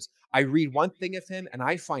talking about this. I read one thing of him and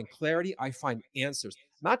I find clarity, I find answers,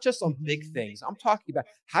 not just on big Mhm. things. I'm talking about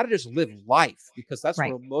how to just live life, because that's Right.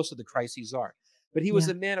 where most of the crises are. But he was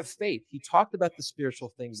Yeah. a man of faith. He talked about the spiritual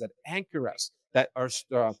things that anchor us, that are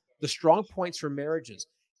the strong points for marriages,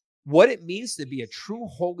 what it means to be a true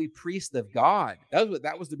holy priest of God.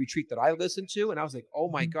 That was the retreat that I listened to, and I was like, oh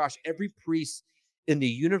my Mhm. gosh, every priest in the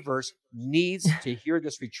universe needs to hear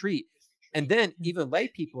this retreat, and then even lay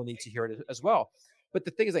people need to hear it as well. But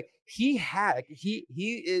the thing is, like, he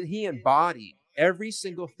embodied every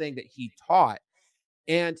single thing that he taught,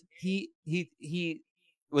 and he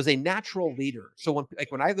was a natural leader. So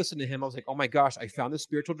when I listened to him, I was like, oh my gosh, I found the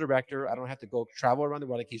spiritual director. I don't have to go travel around the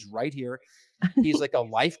world. Like, he's right here. He's like a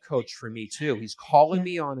life coach for me too. He's calling Yeah.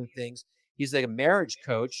 me on and things. He's like a marriage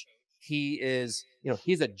coach. He is,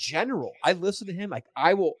 he's a general. I listen to him. Like,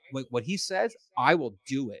 I will, what he says, I will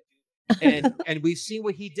do it. And we've seen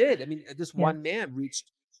what he did. I mean, this Yeah. one man reached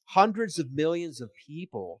hundreds of millions of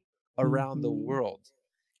people around the Mhm. world.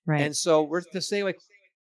 Right. And so we're to say, like,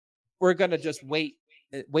 we're going to just wait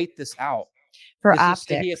this out. For It's just,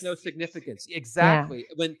 he has optics. no significance. Exactly.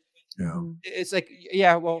 When Mhm. it's like,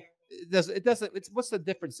 yeah, well, it's what's the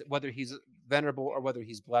difference whether he's venerable or whether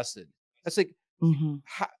he's blessed? That's like, Mhm.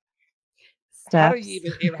 how do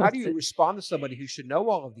Steps. you respond to somebody who should know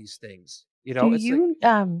all of these things? You Do know, it's like, you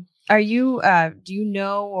are you do you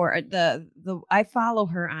know, or the I follow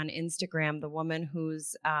her on Instagram, the woman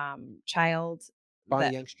whose child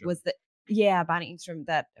Bonnie that Engstrom. was the yeah, Bonnie Engstrom,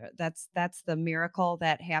 that's the miracle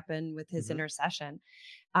that happened with his Hmm. intercession.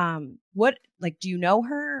 What, like, do you know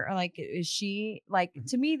her, or like is she like, Hmm.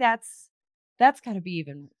 to me that's got to be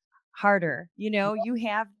even harder, you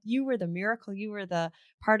were the miracle, you were the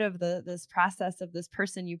part of this process of this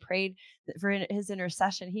person, you prayed for his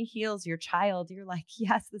intercession, he heals your child, you're like,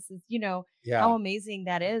 yes, this is, how Yeah. amazing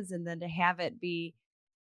that is, and then to have it be,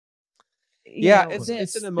 Yeah, Well, it's an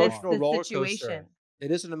that's emotional this roller coaster. situation. It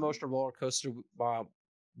is an emotional roller coaster.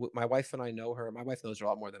 My wife and I know her. My wife knows her a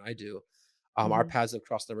lot more than I do. Our Mhm. paths have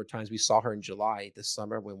crossed a number of times. We saw her in July this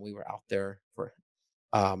summer when we were out there for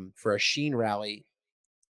a Sheen rally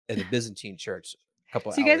at the Byzantine Church. A couple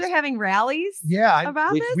of So you guys are hours. having rallies yeah,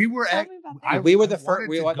 about We this? we were Tell at me about I that. we were I the first.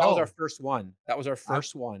 wanted to That was our go. first one. That was our I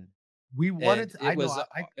first one, We wanted and to, it I know was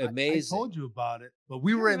I amazing. told you about it, but I don't remember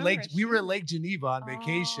We were in she. Lake Geneva on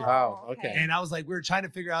vacation. Oh, Oh, okay. okay. And I was like, we were trying to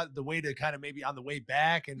figure out the way to kind of maybe on the way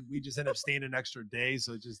back, and we just ended up staying an extra day,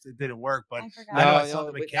 so it didn't work. But I forgot I know I No, about saw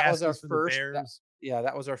no, the that. that was our McCaskies from the first. Bears, Yeah,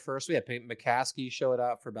 that was our first. We had McCaskey showed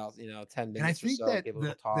up for about 10 and I minutes or think so, gave a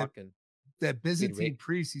little talk, and that we had Byzantine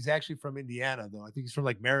priest, he's actually from Indiana, though. I think he's from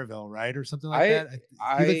like Maryville, right, or something like I that. He looked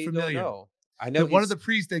I don't familiar. know. I know That one of he's the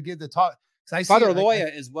priests that give the talk. Because I see Father it like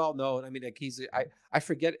Loya is well known. I mean, like I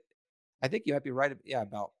forget. I think you might be right. Yeah,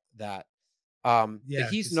 about that. But yeah,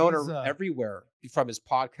 he's because known he's everywhere from his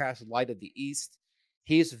podcast, Light of the East.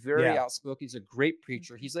 He's very yeah, outspoken. He's a great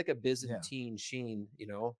preacher. He's like a yeah, Byzantine Sheen. We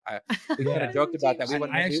kind of yeah. joked about Byzantine that. We I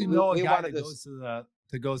wanted Sheen. actually know a we guy wanted that this.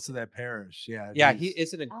 goes to that parish. Yeah, and Yeah, he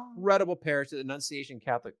he's is an Oh. incredible parish, the Annunciation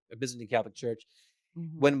Catholic, a Byzantine Catholic Church.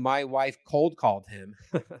 Mhm. When my wife cold called him,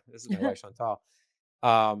 this is my wife Chantal,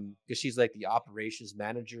 because she's like the operations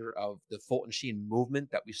manager of the Fulton Sheen movement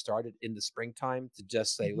that we started in the springtime to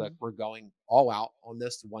just say, look, Mhm. we're going all out on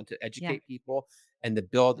this to want to Yeah. educate people and to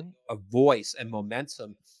build Right. a voice and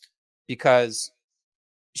momentum because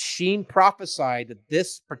Sheen prophesied that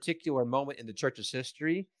this particular moment in the church's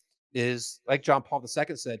history is, like John Paul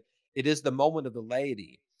II said, it is the moment of the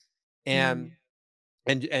laity. And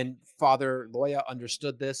Mhm. and Father Loya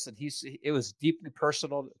understood this, and it was deeply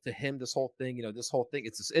personal to him. This whole thing, this whole thing,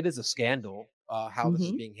 it is a scandal how this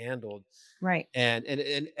is Mhm. being handled. Right. And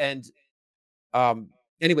um,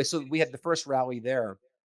 anyway, so we had the first rally there.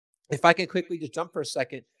 If I can quickly just jump for a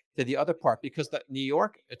second to the other part, because the New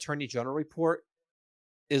York Attorney General report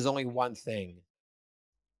is only one thing.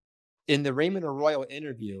 In the Raymond Arroyo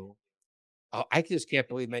interview, I just can't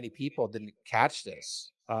believe many people didn't catch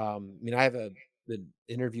this. I mean, I have an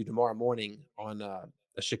interview tomorrow morning on a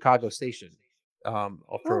Chicago station Oh,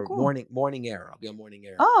 for cool. morning air. I'll be on morning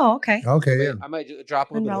air. Oh, okay. So okay. Yeah, I might drop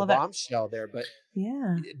a little bit of a Relevant. bombshell there, but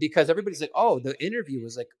Yeah. because everybody's like, oh, the interview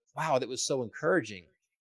was like, wow, that was so encouraging.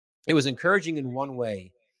 It was encouraging in one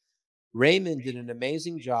way. Raymond did an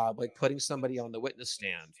amazing job, like putting somebody on the witness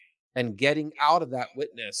stand and getting out of that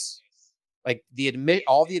witness like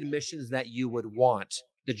all the admissions that you would want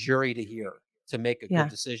the jury to hear to make a good Yeah.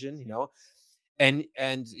 decision.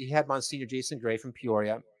 And he had Monsignor Jason Gray from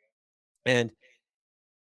Peoria, and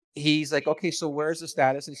he's like, okay, so where's the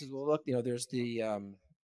status? And he says, well, look, there's the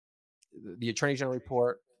Attorney General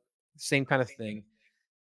report, same kind of thing.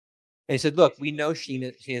 And he said, look, we know Sheen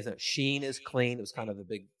is clean. It was kind of the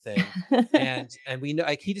big thing. And we know,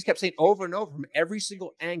 like, he just kept saying over and over from every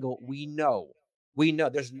single angle, we know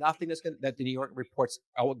there's nothing that the New York reports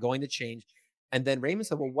are going to change. And then Raymond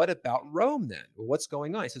said, well, what about Rome then? Well, what's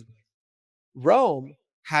going on? He says, Rome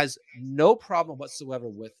has no problem whatsoever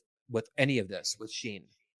with any of this with Sheen.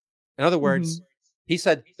 In other words, Mhm. he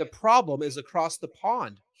said, the problem is across the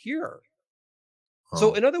pond here.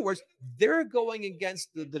 So, oh, in other words, they're going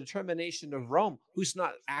against the determination of Rome, who's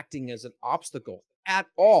not acting as an obstacle at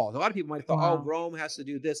all. A lot of people might have thought, oh, Wow. Rome has to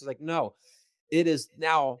do this. It's like, no, it is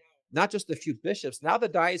now not just a few bishops. Now the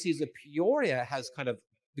Diocese of Peoria has kind of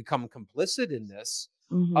become complicit in this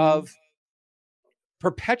Mhm. of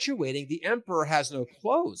perpetuating the emperor has no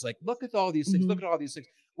clothes. Like, look at all these things. Look Mhm. at all these things.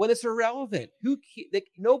 When it's irrelevant,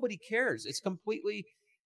 nobody cares. It's completely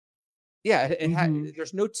Mhm.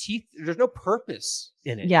 there's no teeth, there's no purpose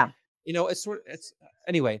in it. Yeah. It's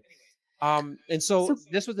anyway. And so So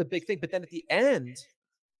this was a big thing. But then at the end,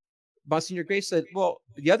 Monsignor Gray said, well,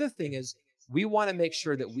 the other thing is we want to make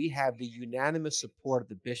sure that we have the unanimous support of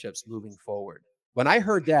the bishops moving forward. When I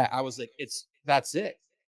heard that, I was like, that's it.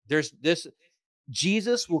 There's this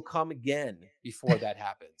Jesus will come again before that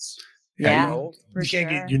happens. yeah. You yeah, know, for You can't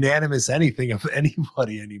get sure. unanimous anything of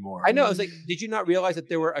anybody anymore. I know. I was like, did you not realize that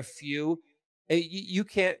there were a few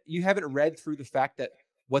You haven't read through the fact that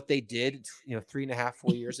what they did, 3.5,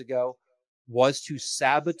 4 years ago was to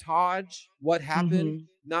sabotage what happened,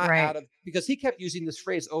 not Right. out of, because he kept using this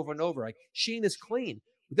phrase over and over, like Sheen is clean.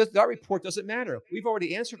 That report doesn't matter. We've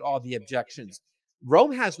already answered all the objections.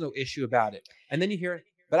 Rome has no issue about it. And then you hear,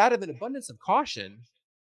 but out of an abundance of caution,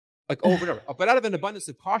 like over and over, but out of an abundance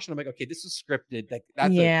of caution, I'm like, okay, this is scripted. Like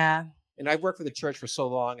that's and I've worked for the church for so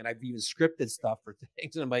long, and I've even scripted stuff for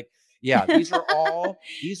things. And I'm like, yeah, these are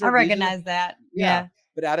I recognize that. Yeah.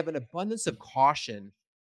 But out of an abundance of caution,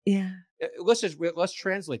 let's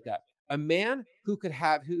translate that. A man who could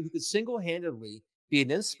single-handedly be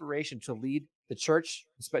an inspiration to lead the church,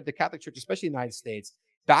 the Catholic Church, especially the United States,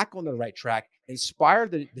 back on the right track, inspire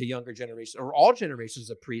the younger generation, or all generations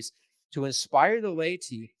of priests, to inspire the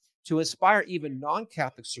laity, to inspire even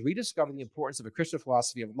non-Catholics to rediscover the importance of a Christian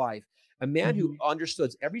philosophy of life. A man who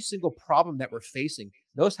understood every single problem that we're facing,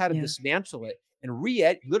 knows how to dismantle it, and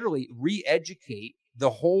literally re-educate the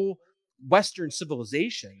whole Western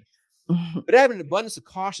civilization. But having an abundance of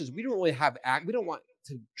cautions, we don't want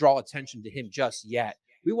to draw attention to him just yet.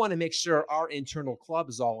 We want to make sure our internal club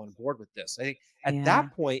is all on board with this. I think at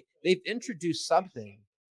that point, they've introduced something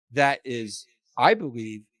that is, I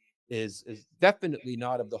believe, is definitely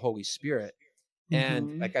not of the Holy Spirit.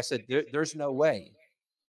 And like I said, there's no way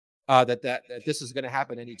that this is going to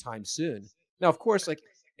happen anytime soon. Now, of course, like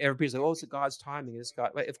everybody's like, oh, it's God's timing. It's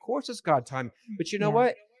God. Like, of course, it's God's time. But you know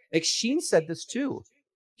what? Like Sheen said this too.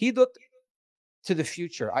 He looked to the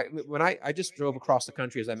future. When I just drove across the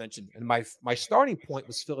country, as I mentioned, and my starting point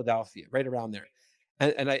was Philadelphia, right around there,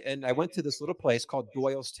 and I went to this little place called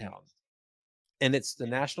Doylestown, and it's the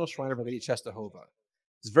National Shrine of Our Lady of Czestochowa.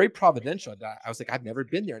 It's very providential. I was like, I've never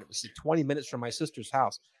been there, and it was 20 minutes from my sister's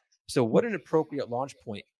house. So what an appropriate launch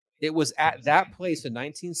point. It was at that place in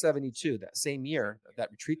 1972, that same year,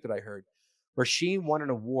 that retreat that I heard, where Sheen won an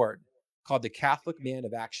award called the Catholic Man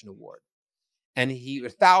of Action Award. And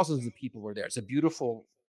thousands of people were there. It's a beautiful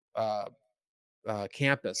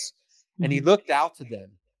campus. And he looked out to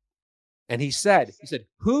them and he said,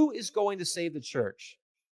 who is going to save the church?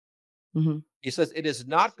 He says, it is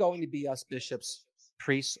not going to be us bishops,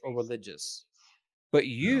 priests, or religious, but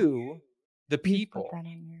you, the people. Put that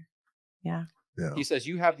in here. Yeah. He says,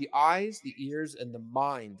 you have the eyes, the ears, and the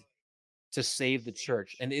mind to save the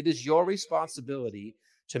church. And it is your responsibility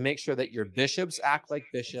to make sure that your bishops act like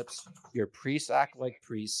bishops, your priests act like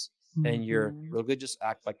priests, and your religious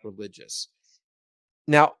act like religious.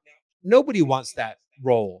 Now, nobody wants that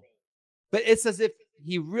role, but it's as if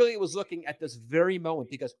he really was looking at this very moment,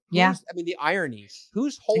 because the irony,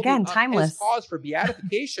 who's holding up his cause for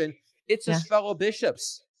beatification? It's his fellow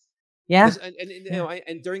bishops. Yeah.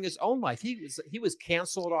 And during his own life, he was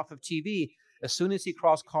canceled off of TV as soon as he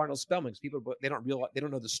crossed Cardinal Spellman. People, they don't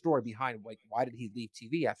know the story behind, like, why did he leave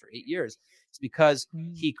TV after 8 years? It's because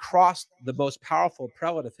he crossed the most powerful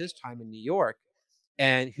prelate of his time in New York,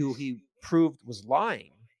 and who he proved was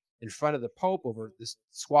lying in front of the Pope over this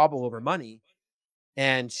squabble over money.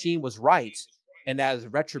 And Sheen was right. And as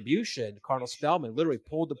retribution, Cardinal Spellman literally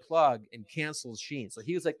pulled the plug and canceled Sheen. So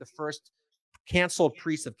he was like the first canceled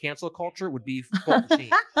priest of cancel culture would be Fulton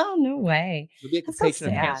Sheen. Oh, no way. Would be a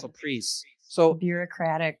patron of canceled priests. So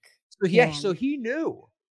bureaucratic. So he knew.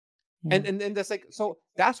 Yeah. And that's like, so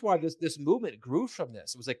that's why this movement grew from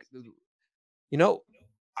this. It was like,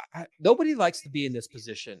 nobody likes to be in this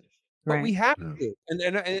position, but we have to. And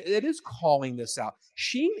it is calling this out.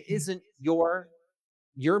 Sheen isn't your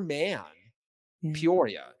man,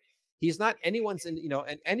 Peoria. He's not anyone's and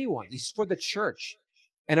anyone. He's for the church.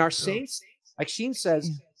 And our saints, like Sheen says,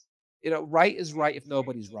 right is right if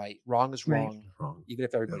nobody's right. Wrong is wrong, even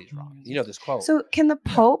if everybody's wrong. You know this quote. So can the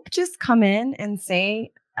Pope just come in and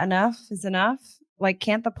say enough is enough? Like,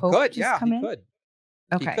 can't the Pope just come in? Could.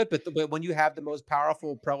 Okay. He could, but when you have the most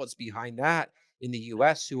powerful prelates behind that in the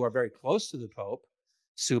U.S. who are very close to the Pope,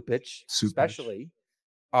 Supich. Especially,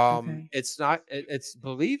 it's not. It's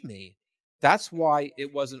believe me, that's why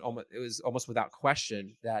it was almost without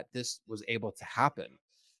question that this was able to happen.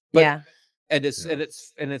 But, and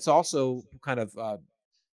it's also kind of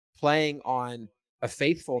playing on a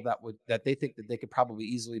faithful that they think that they could probably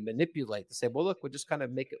easily manipulate to say, well, look, we'll just kind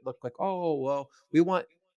of make it look like, oh, well, we want,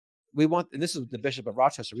 and this is the Bishop of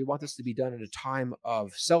Rochester, we want this to be done at a time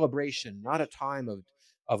of celebration, not a time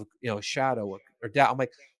of shadow or doubt. I'm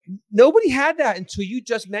like, nobody had that until you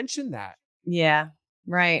just mentioned that. Yeah.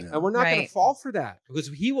 Right. And we're not going to fall for that, because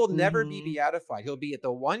he will never be beatified. He'll be at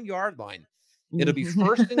the 1 yard line. It'll be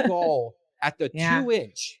first and goal at the 2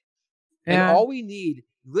 inch. And all we need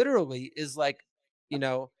literally is like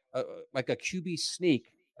a QB sneak,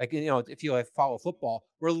 Like, if you follow football,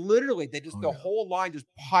 where literally the whole line just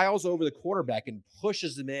piles over the quarterback and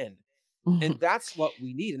pushes them in. And that's what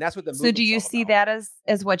we need. And that's what the So do movement's you all see about. that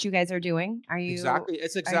as what you guys are doing? Exactly.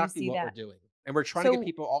 It's Are you exactly see what we're that? doing. And we're trying to get So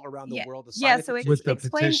people all around the world to sign yeah. the So petition. With the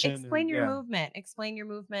explain petition and your movement. Explain your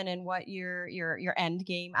movement and what your end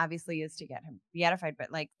game obviously is to get him beatified.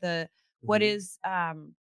 But like what Mhm. is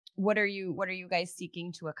what are you guys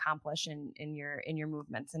seeking to accomplish in your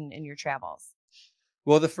movements and in your travels?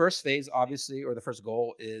 Well, the first phase, obviously, or the first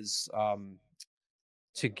goal is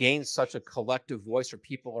to gain such a collective voice for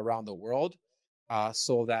people around the world,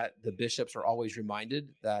 so that the bishops are always reminded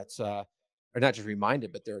that, or not just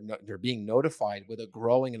reminded, but they're being notified with a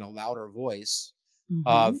growing and a louder voice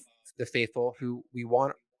of Mm-hmm. the faithful who we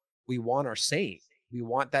want are saved. We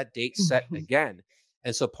want that date set Mm-hmm. again.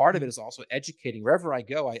 And so part of it is also educating. Wherever I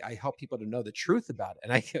go, I help people to know the truth about it.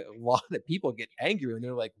 And I get a lot of people get angry and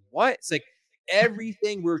they're like, what? It's like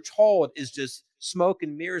everything we're told is just smoke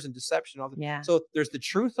and mirrors and deception. Yeah. So there's the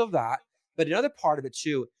truth of that. But another part of it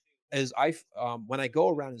too is when I go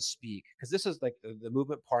around and speak, because this is like the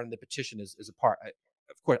movement part and the petition is a part.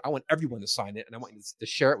 Of course, I want everyone to sign it and I want you to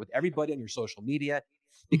share it with everybody on your social media.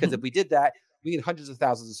 Because Mm-hmm. if we did that, we get hundreds of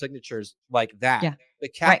thousands of signatures like that. Yeah. But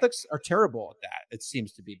Right. Catholics are terrible at that, it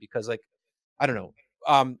seems to be, because like, I don't know.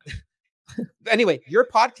 Anyway, your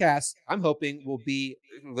podcast, I'm hoping, will be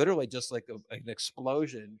literally just like an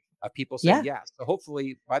explosion of people saying Yeah. yes. So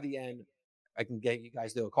hopefully by the end, I can get you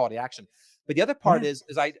guys to a call to action. But the other part Yeah. is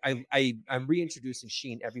I'm reintroducing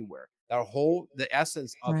Sheen everywhere. The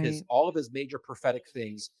essence of Right. all of his major prophetic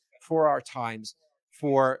things for our times,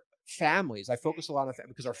 for families. I focus a lot on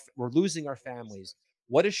because we're losing our families.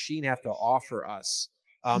 What does Sheen have to offer us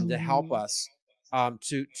to help Mm-hmm. us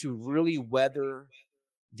to really weather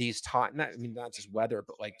these times? Not just weather,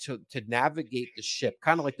 but like to navigate the ship,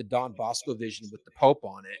 kind of like the Don Bosco vision with the Pope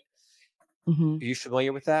on it. Mm-hmm. Are you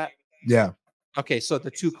familiar with that? Yeah. Okay, so the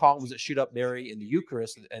two columns that shoot up Mary in the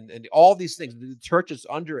Eucharist, and all these things, the church is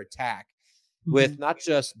under attack Mm-hmm. with not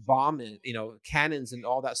just bombing, cannons and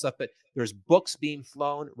all that stuff, but there's books being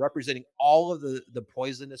flown representing all of the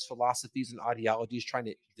poisonous philosophies and ideologies trying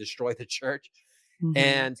to destroy the church. Mm-hmm.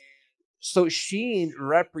 And so Sheen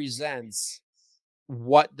represents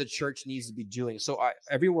what the church needs to be doing. So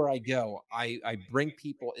everywhere I go, I bring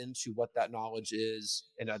people into what that knowledge is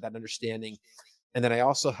and that understanding. And then I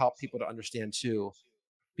also help people to understand too,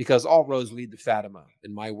 because all roads lead to Fatima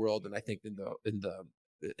in my world, and I think in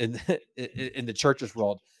the church's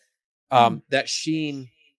world, that Sheen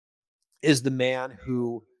is the man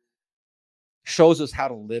who shows us how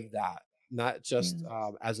to live that, not just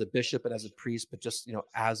Yeah. as a bishop and as a priest, but just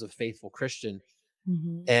as a faithful Christian.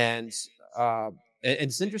 Mm-hmm. And and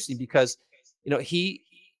it's interesting because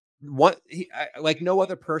like no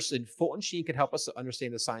other person, Fulton Sheen can help us to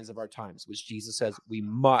understand the signs of our times, which Jesus says we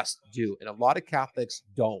must do. And a lot of Catholics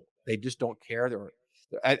don't. They just don't care.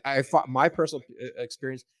 I thought, my personal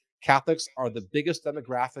experience, Catholics are the biggest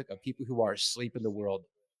demographic of people who are asleep in the world.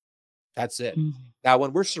 That's it. Mm-hmm. Now,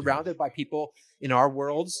 when we're surrounded by people in our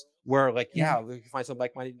worlds where, like, Yeah. we can find something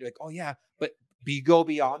like-minded, like, oh yeah, but go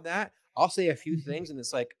beyond that. I'll say a few Mm-hmm. things, and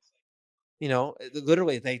it's like,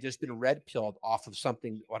 literally they've just been red pilled off of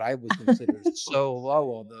something what I would consider so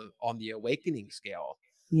low on the awakening scale.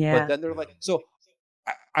 But Yeah. then they're like, so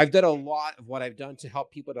I've done a lot of what I've done to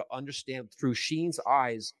help people to understand through Sheen's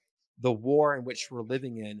eyes the war in which we're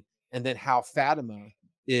living in, and then how Fatima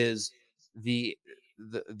is the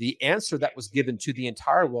the answer that was given to the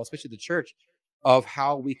entire world, especially the church, of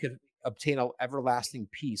how we could obtain an everlasting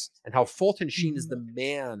peace, and how Fulton Sheen is Mm-hmm. the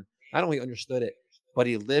man not only understood it, but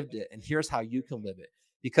he lived it. And here's how you can live it,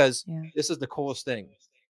 because Yeah. this is the coolest thing.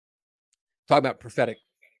 Talking about prophetic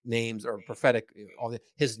names or prophetic,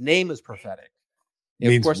 his name is prophetic. Of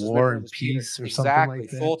Means course, his middle war name and is Peter. peace or something Exactly. like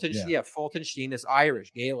that. Fulton Sheen is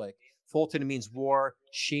Irish, Gaelic. Fulton means war.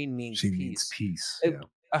 Sheen means She means peace. peace. Uh,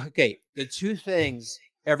 Okay, the two things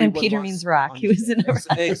And everyone Peter wants means to rock. He was understand.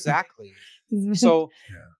 in a rock. Exactly. So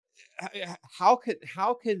Yeah. how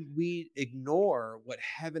could we ignore what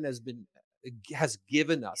heaven has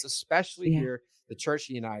given us, especially Yeah. here, the Church of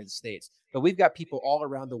the United States? But we've got people all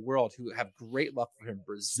around the world who have great love for him.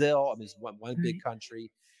 Brazil, it's one big Right.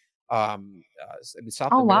 country. South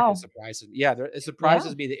Oh America wow. surprises me. Yeah, it Yeah.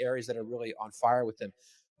 surprises me the areas that are really on fire with him.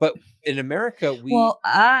 But in America, Well, we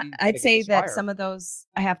got to I'd get say this that fire. some of those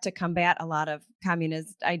I have to combat a lot of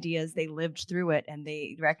communist ideas. They lived through it and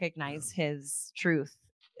they recognize his truth.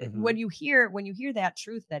 Mhm. When you hear that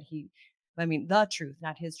truth that the truth,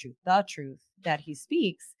 not his truth, the truth that he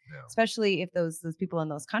speaks, Yeah. especially if those people in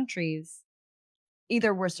those countries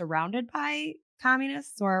either were surrounded by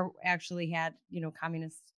communists or actually had,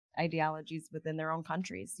 communist ideologies within their own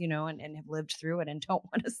countries, and have lived through it and don't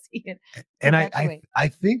want to see it And perpetuate. I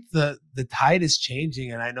think the tide is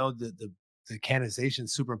changing, and I know the canonization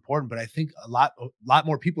is super important, but I think a lot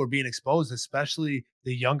more people are being exposed, especially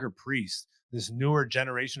the younger priests, this newer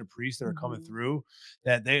generation of priests that are coming through,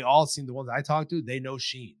 that they all seem, the ones I talk to, they know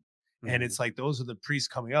Sheen. And it's like, those are the priests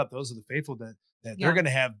coming up. Those are the faithful that they're going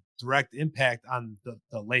to have direct impact on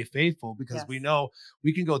the lay faithful, because we know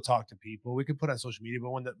we can go talk to people, we can put on social media,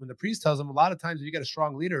 but when the priest tells them, a lot of times if you got a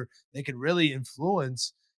strong leader, they can really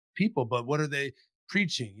influence people. But what are they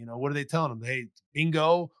preaching? What are they telling them? Hey,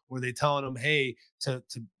 bingo. Or are they telling them, hey, to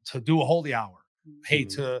do a holy hour? Hey,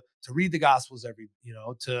 to read the gospels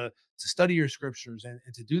to study your scriptures and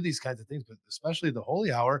to do these kinds of things. But especially the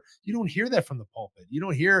holy hour, you don't hear that from the pulpit. You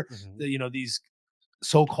don't hear these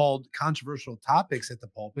so-called controversial topics at the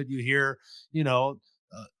pulpit. You hear,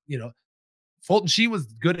 Fulton Sheen was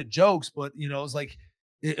good at jokes, but it was like,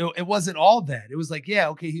 it wasn't all that. It was like, yeah,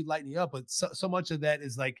 okay, he'd lighten you up, but so much of that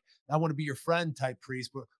is like, I want to be your friend type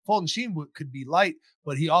priest. But Fulton Sheen could be light,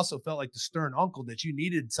 but he also felt like the stern uncle that you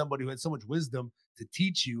needed, somebody who had so much wisdom to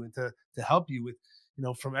teach you and to help you with,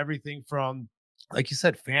 from everything from, like you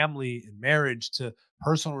said, family and marriage to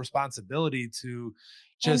personal responsibility to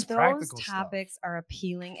just practical those topics are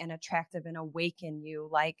appealing and attractive and awaken you.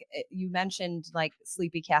 Like you mentioned, like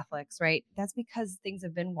sleepy Catholics, right? That's because things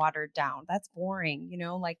have been watered down. That's boring,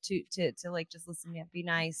 like to like just listen to be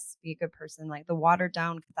nice, be a good person. Like the watered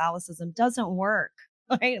down Catholicism doesn't work,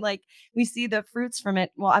 right? Like we see the fruits from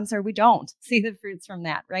it. Well, I'm sorry, we don't see the fruits from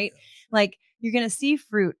that, right? Yeah. Like you're going to see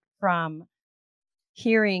fruit from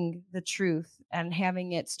hearing the truth and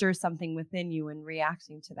having it stir something within you and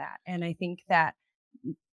reacting to that. And I think that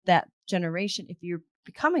generation, if you're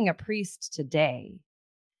becoming a priest today,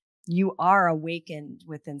 you are awakened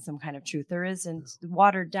within some kind of truth. There isn't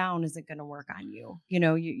watered down isn't going to work on you.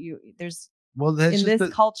 There's in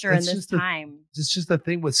this culture in this time. It's just the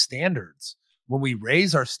thing with standards. When we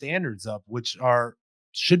raise our standards up, which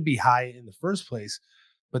should be high in the first place,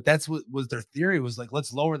 but that's what was their theory, was like,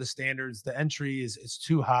 let's lower the standards. The entry is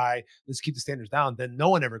too high. Let's keep the standards down. Then no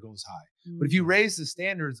one ever goes high. But if you raise the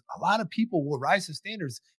standards, a lot of people will rise the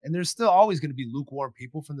standards, and there's still always going to be lukewarm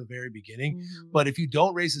people from the very beginning. But if you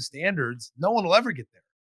don't raise the standards, no one will ever get there.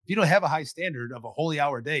 If you don't have a high standard of a holy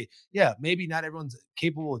hour a day, yeah, maybe not everyone's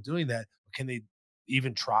capable of doing that. But can they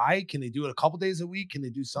even try? Can they do it a couple days a week? Can they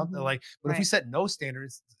do something like? But if we set no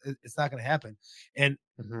standards, it's not going to happen. And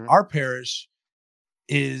our parish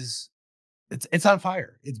it's on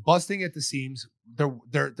fire. It's busting at the seams.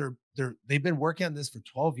 They've been working on this for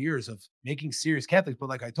 12 years of making serious Catholics. But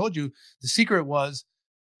like I told you, the secret was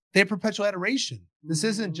they have perpetual adoration. This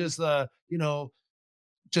isn't just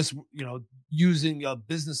using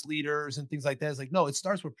business leaders and things like that. It's like, no, it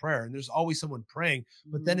starts with prayer, and there's always someone praying,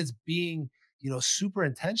 but then it's being super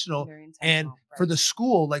intentional. And for the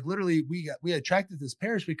school, like literally we attracted this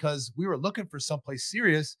parish because we were looking for someplace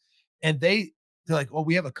serious, and they're like, oh,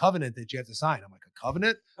 we have a covenant that you have to sign. I'm like, a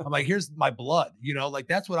covenant? I'm like, here's my blood, like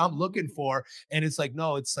that's what I'm looking for. And it's like,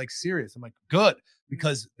 no, it's like serious. I'm like, good,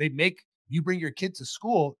 because you bring your kid to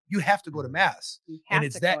school, you have to go to mass. And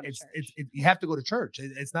you have to go to church.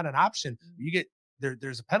 It's not an option. You get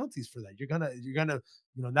there's penalties for that. You're gonna,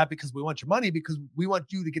 not because we want your money, because we want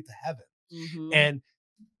you to get to heaven. And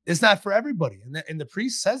it's not for everybody. And the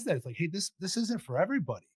priest says that. It's like, hey, this isn't for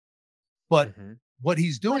everybody. But what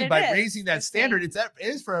he's doing by raising that standard, it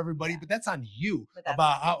is for everybody, but that's on you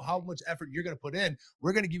about how much effort you're going to put in.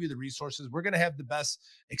 We're going to give you the resources. We're going to have the best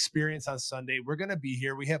experience on Sunday. We're going to be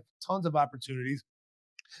here. We have tons of opportunities.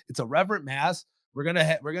 It's a reverent mass. We're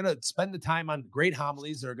going to spend the time on great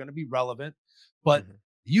homilies that are going to be relevant, but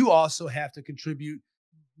you also have to contribute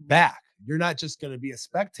back. You're not just going to be a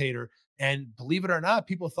spectator. And believe it or not,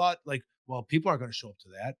 people thought like, well, people aren't going to show up to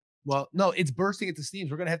that. Well, no, it's bursting at the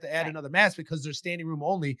seams. We're going to have to add another mass because there's standing room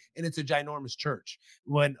only, and it's a ginormous church.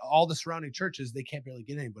 When all the surrounding churches, they can't barely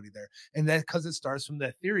get anybody there. And that's because it starts from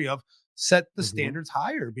that theory of set the standards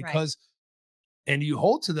higher, because, and you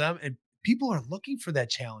hold to them, and people are looking for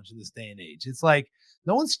that challenge in this day and age. It's like,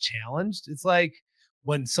 no one's challenged. It's like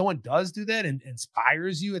when someone does do that and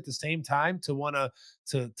inspires you at the same time to want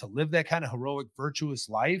to live that kind of heroic, virtuous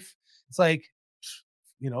life, it's like,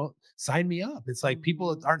 sign me up. It's like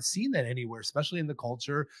people aren't seeing that anywhere, especially in the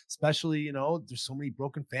culture, especially, there's so many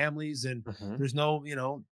broken families, and there's no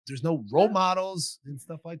role models and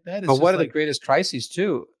stuff like that. It's but one of the greatest crises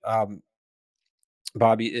too,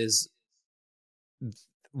 Bobby, is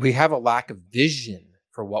we have a lack of vision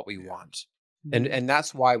for what we want. And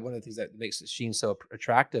that's why one of the things that makes Sheen so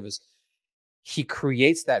attractive is he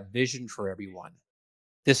creates that vision for everyone.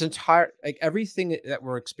 this entire, like everything that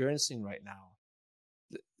we're experiencing right now,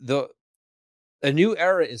 the a new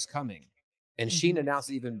era is coming. And Sheen Mhm.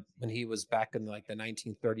 announced even when he was back in like the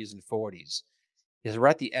 1930s and 40s, is we're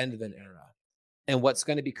at the end of an era. And what's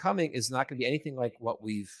going to be coming is not going to be anything like what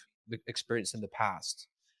we've experienced in the past.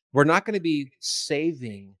 We're not going to be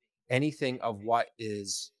saving anything of what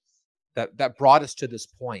is that brought us to this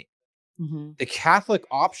point. Mhm. The Catholic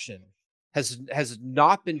option has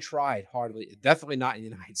not been tried hardly, definitely not in the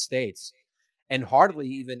United States, and hardly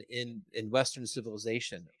even in Western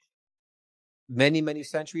civilization. Many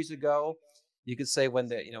centuries ago, you could say when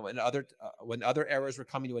the when other eras were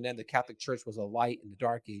coming to an end, the Catholic Church was a light in the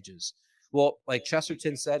Dark Ages. Well, like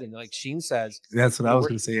Chesterton said, and like Sheen says, That's what you I know, was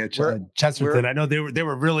going to say. Yeah, we're Chesterton. I know they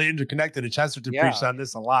were really interconnected, and Chesterton preached yeah, on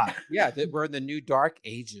this a lot. yeah, that we're in the new Dark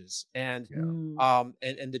Ages, and Yeah. Mm.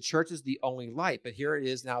 and the church is the only light. But here it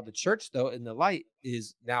is now. The church, though, in the light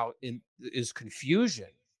is now is confusion,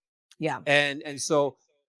 Yeah. and so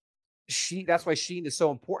that's why Sheen is so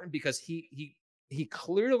important, because he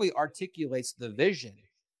clearly articulates the vision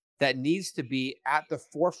that needs to be at the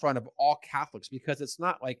forefront of all Catholics, because it's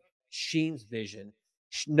not like Sheen's vision.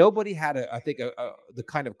 Nobody had I think the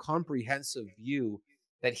kind of comprehensive view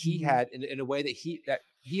that he Mhm. had in a way that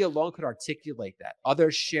he alone could articulate. That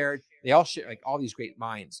others shared, they all share, like all these great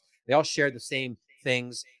minds, they all shared the same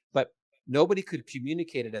things, but nobody could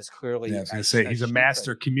communicate it as Yeah, I clearly was going to say as he's a Sheen could.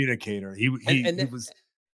 master communicator. He And he and he th- was.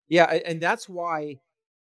 yeah, and that's why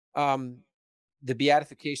um, the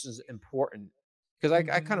beatification is important, because I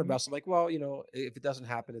kind of Mhm. wrestle like, well, if it doesn't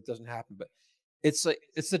happen, it doesn't happen. But it's like,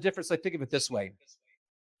 it's the difference. Like, think of it this way: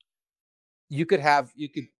 you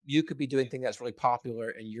could be doing things that's really popular,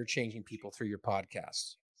 and you're changing people through your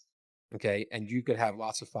podcast, okay? And you could have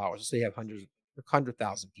lots of followers. Let's say you have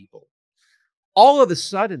 100,000 people. All of a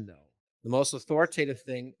sudden, though, the most authoritative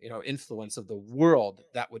thing, influence of the world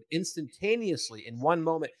that would instantaneously, in one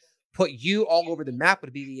moment, put you all over the map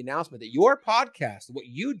would be the announcement that your podcast, what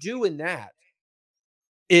you do in that,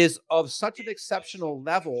 is of such an exceptional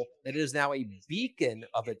level that it is now a beacon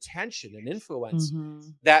of attention and influence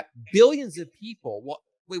Mhm. that billions of people will,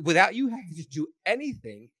 without you having to do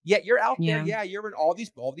anything, yet you're out there. Yeah. Yeah, you're in all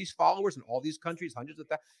these followers in all these countries, hundreds of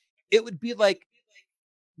thousands. It would be like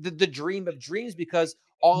the dream of dreams, because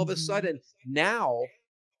all of a Mhm. sudden now,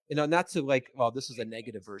 not to like, well, this is a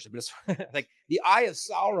negative version, but it's like the eye of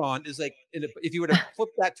Sauron is like, if you were to flip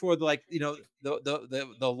that toward like,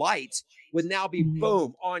 the light would now be Mhm.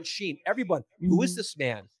 boom on Sheen. Everyone, who is Mhm. this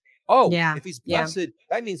man? Oh, Yeah. if he's Yeah. blessed,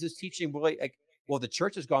 that means his teaching really, like, well, the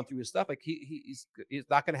church has gone through his stuff. Like he's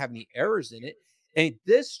not going to have any errors in it. And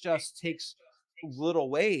this just takes little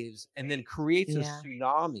waves and then creates a Yeah.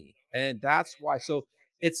 tsunami. And that's why. So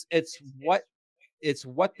it's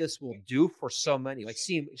what this will do for so many. Like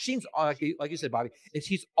Sheen's like you said, Bobby.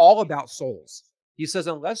 He's all about souls. He says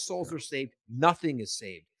unless souls are saved, nothing is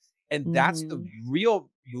saved, and that's the Mhm.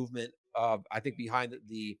 real movement of, I think, behind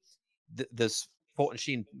this Fulton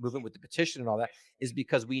Sheen movement with the petition and all that, is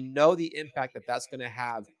because we know the impact that that's going to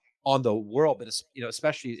have on the world, but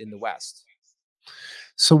especially in the West.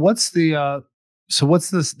 So what's the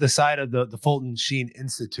side of the Fulton Sheen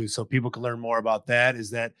Institute, so people can learn more about that?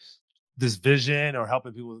 Is that this vision or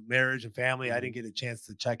helping people with marriage and family? I Mhm. didn't get a chance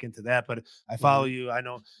to check into that, but I follow Mhm. you. I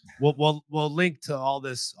know we'll link to all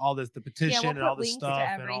this, the Yeah, petition we'll and all put this links to stuff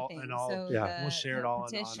and everything. all. So Yeah. We'll share it the all on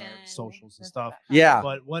petition, our socials and the stuff. Yeah.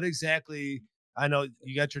 But what exactly? I know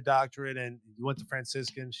you got your doctorate and you went to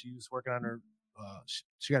Franciscan. She was working on her.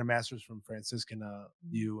 She got a master's from Franciscan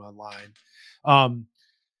U online. Um,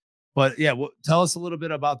 but yeah, tell us a little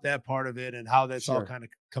bit about that part of it and how that's all Sure. kind of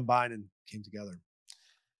combined and came together.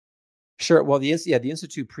 Sure. Well, the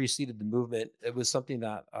institute preceded the movement. It was something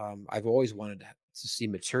that I've always wanted to see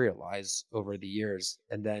materialize over the years.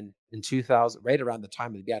 And then in 2000, right around the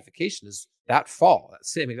time of the beatification, is that fall, that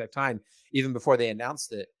same exact time, even before they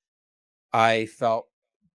announced it, I felt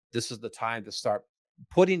this is the time to start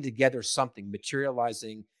putting together something,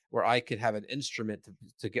 materializing, where I could have an instrument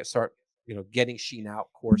to start, getting Sheen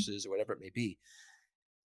out courses or whatever it may be.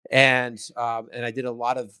 And I did a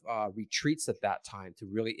lot of retreats at that time to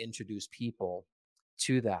really introduce people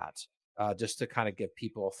to that, just to kind of give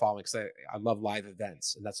people a following, because I love live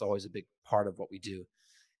events, and that's always a big part of what we do.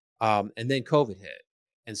 And then COVID hit,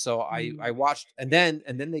 and so I Mhm. watched, and then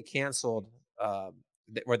they canceled,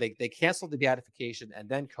 or they canceled the beatification, and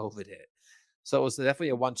then COVID hit. So it was definitely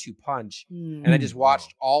a 1-2 punch. And I Mm. just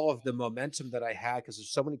watched all of the momentum that I had, because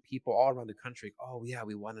there's so many people all around the country. Oh yeah,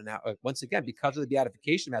 we want to now. Once again, because of the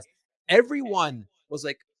beatification mass, everyone was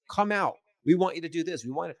like, "Come out! We want you to do this.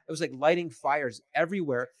 We want it." It was like lighting fires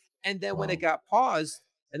everywhere. And then when it Wow. got paused,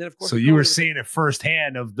 And then of course, so you were seeing it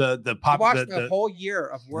firsthand of the I pop. watched the whole year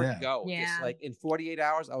of work go. Yeah. Just like in 48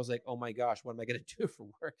 hours, I was like, oh my gosh, what am I going to do for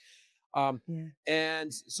work?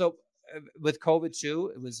 And so with COVID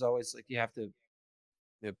too, it was always like you have to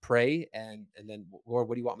pray and then, Lord,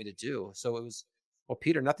 what do you want me to do? So it was, well,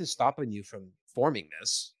 Peter, nothing's stopping you from forming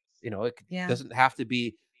this. It doesn't have to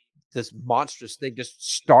be this monstrous thing.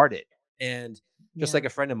 Just start it. And just like a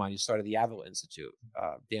friend of mine who started the Avila Institute,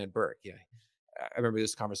 Dan Burke. I remember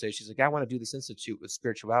this conversation. He's like, I want to do this institute with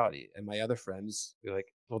spirituality. And my other friends were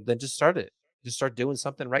like, well, then just start it. Just start doing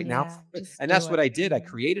something right now. And that's what I did. I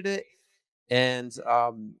created it. And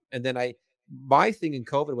then my thing in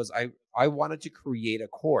COVID was I wanted to create a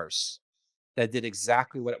course that did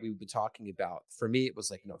exactly what we've been talking about. For me, it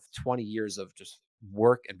was like 20 years of just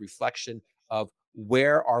work and reflection of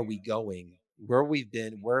where are we going, where we've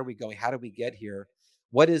been, where are we going, how did we get here,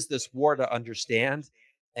 what is this war to understand,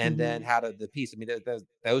 and then how to the peace. I mean,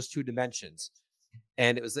 those two dimensions.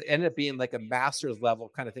 And it ended up being like a master's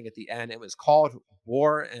level kind of thing at the end. It was called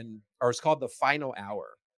it's called The Final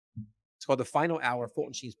Hour. It's called The Final Hour,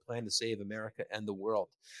 Fulton Sheen's Plan to Save America and the World.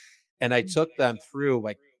 And I took them through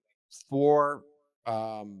like four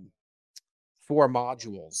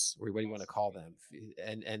modules, or what do you want to call them,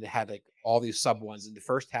 and had like all these sub ones. And the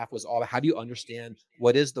first half was all how do you understand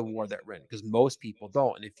what is the war that we're in, because most people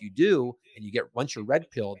don't. And if you do, and once you're red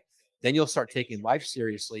pilled, then you'll start taking life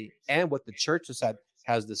seriously and what the church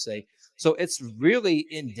has to say. So it's really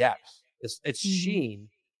in depth. It's Sheen,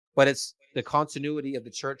 but it's the continuity of the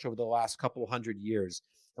church over the last couple hundred years.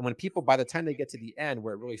 And when people, by the time they get to the end,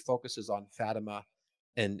 where it really focuses on Fatima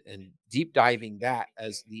and deep diving that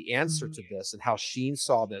as the answer to this, and how Sheen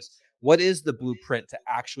saw this, what is the blueprint to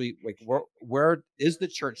actually, like, where is the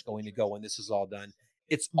church going to go when this is all done?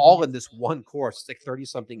 It's all in this one course. It's like 30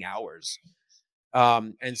 something hours.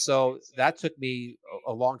 And so that took me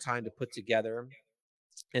a long time to put together.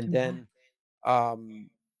 And then,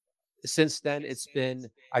 since then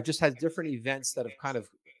I've just had different events that have kind of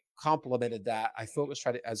complemented that. I focused,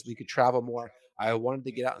 as we could travel more, I wanted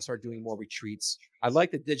to get out and start doing more retreats. I like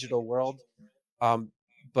the digital world,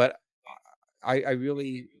 but I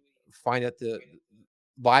really find that the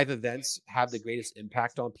live events have the greatest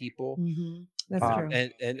impact on people. That's true.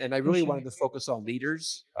 And I really wanted to focus on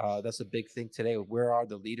leaders. That's a big thing today. Where are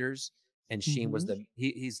the leaders? And Sheen was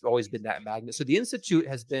he's always been that magnet. So the Institute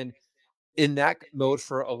has been in that mode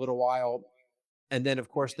for a little while. And then, of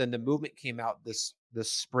course, the movement came out this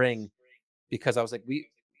spring, because I was like,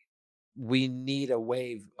 we need a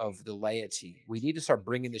wave of the laity. We need to start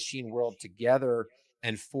bringing the Sheen world together,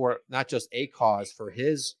 and for not just a cause, for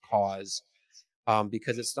his cause,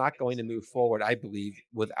 because it's not going to move forward, I believe,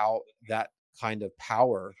 without that kind of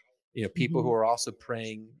power. People who are also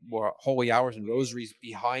praying more holy hours and rosaries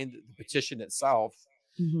behind the petition itself.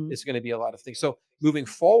 It's going to be a lot of things. So moving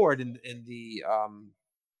forward in the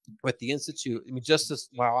with the Institute, I mean,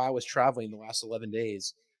 while I was traveling the last 11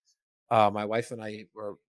 days, my wife and I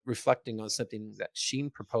were reflecting on something that Sheen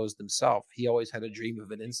proposed himself. He always had a dream of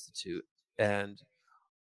an institute, and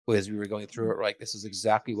as we were going through it, like, this is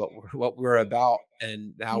exactly what we're about.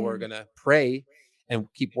 And now we're going to pray and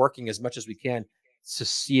keep working as much as we can to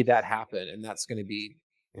see that happen. And that's going to be,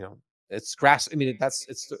 it's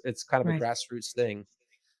it's kind of a grassroots thing.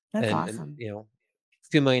 That's awesome. And a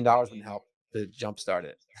few $1 million wouldn't help to jumpstart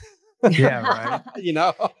it. Yeah, right.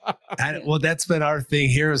 And well, that's been our thing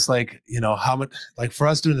here, is like, how much, like, for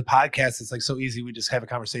us doing the podcast, it's like so easy. We just have a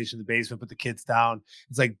conversation in the basement, put the kids down.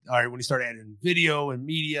 It's like, all right, when you start adding video and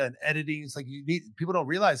media and editing, it's like people don't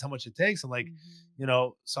realize how much it takes. And like,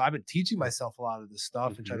 so I've been teaching myself a lot of this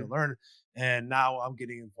stuff and trying to learn. And now I'm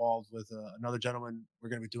getting involved with another gentleman. We're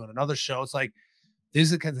going to be doing another show. It's like,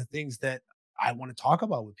 these are the kinds of things that I want to talk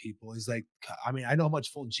about with people. Is like, I mean, I know how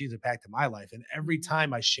much Fulton Sheen's impacted my life. And every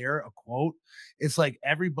time I share a quote, it's like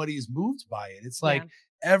everybody is moved by it. It's like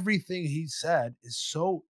everything he said is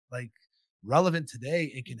so like relevant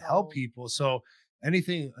today and can help people. So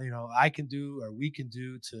anything, I can do or we can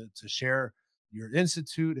do to share your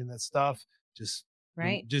institute and that stuff, just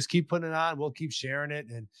keep putting it on. We'll keep sharing it.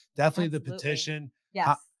 And definitely the petition.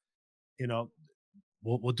 Yes.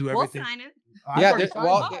 We'll do everything. We'll sign it.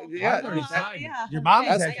 Your mom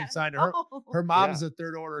has actually signed it. Her mom's a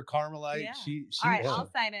third order Carmelite. She all right, I'll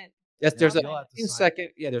sign it. Yes, there's a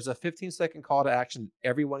 15-second call to action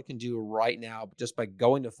everyone can do right now, just by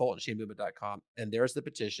going to FultonSheenMovement.com, and there's the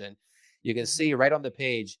petition. You can see right on the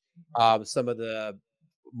page some of the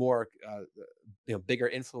more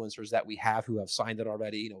bigger influencers that we have who have signed it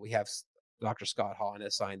already. We have Dr. Scott Hahn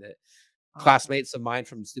has signed it. Classmates of mine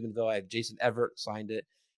from Steubenville, I have Jason Everett signed it.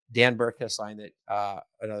 Dan Burke has signed it.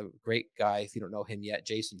 Another great guy, if you don't know him yet,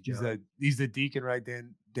 Jason Joe. He's the deacon, right?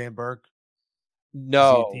 Dan Burke.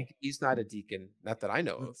 No, he's not a deacon. Not that I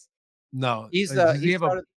know of. No, He's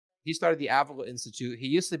he started the Avila Institute. He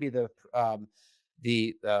used to be the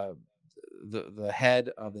head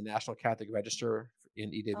of the National Catholic Register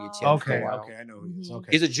in EWTN for a while. Okay, I know who he is.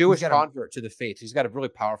 Okay, he's a Jewish convert to the faith. He's got a really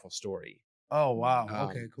powerful story. Oh wow.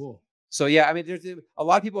 Okay, cool. So yeah, I mean, there's a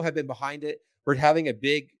lot of people have been behind it. We're having a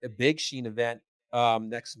big Sheen event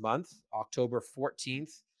next month, October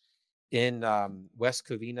 14th, in West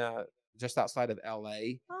Covina, just outside of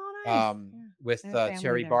LA. Oh, nice. With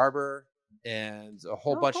Terry Barber and a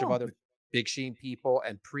whole bunch of other big Sheen people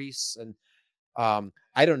and priests. And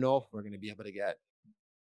I don't know if we're going to be able to get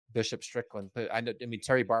Bishop Strickland, but I mean,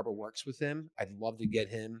 Terry Barber works with him. I'd love to get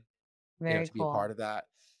him to be a part of that.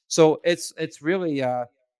 So it's really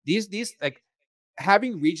these like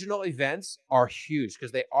having regional events are huge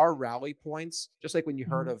because they are rally points. Just like when you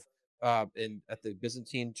heard of at the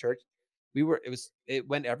Byzantine church, it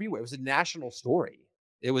went everywhere. It was a national story.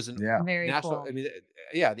 It was a national. Cool. I mean,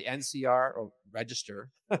 the NCR or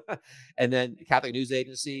Register, and then Catholic News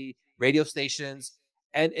Agency, radio stations,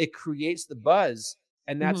 and it creates the buzz,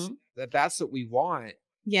 and that's what we want.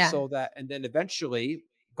 Yeah. So that, and then eventually,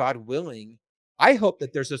 God willing, I hope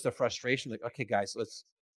that there's just a frustration, like, okay, guys, let's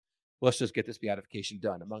just get this beatification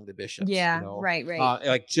done among the bishops. Yeah. You know? Right.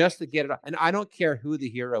 Like just to get it, and I don't care who the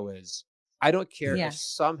hero is. I don't care if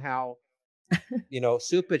somehow,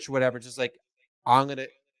 Supich or whatever, just like, I'm going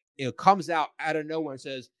to, comes out of nowhere and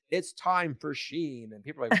says, it's time for Sheen. And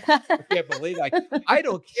people are like, I can't believe it. Like, I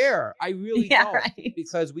don't care. I really don't. Right.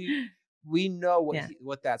 Because we know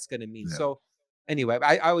what that's going to mean. Yeah. So anyway,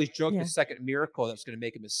 I always joke the second miracle that's going to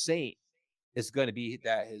make him a saint is going to be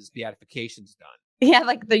that his beatification's done. Yeah,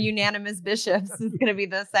 like the unanimous bishops is going to be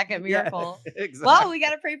the second miracle. Yeah, exactly. Well, we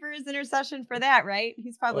got to pray for his intercession for that, right?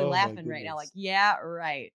 He's probably laughing right now, like, yeah,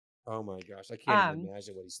 right. Oh my gosh, I can't even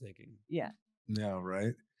imagine what he's thinking. Yeah. Yeah,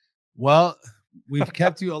 right. Well, we've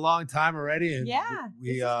kept you a long time already, and this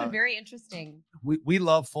has been very interesting. We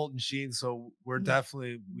love Fulton Sheen, so we're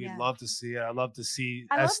definitely we'd love to see it. I'd love to see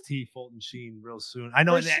ST Fulton Sheen real soon. I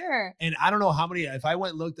know, and I don't know how many. If I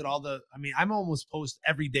went and looked at all I'm almost post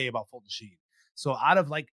every day about Fulton Sheen. So out of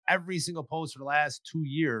like every single post for the last 2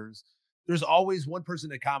 years, there's always one person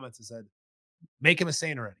that comments and said, "Make him a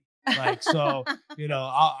saint already." Like, so,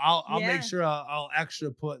 I'll make sure I'll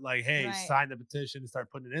extra put like, hey, sign the petition and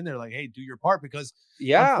start putting it in there. Like, hey, do your part, because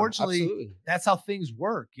unfortunately, absolutely. That's how things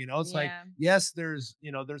work. It's like, yes, there's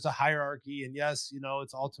a hierarchy, and yes,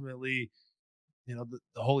 it's ultimately, the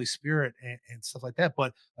Holy Spirit and stuff like that.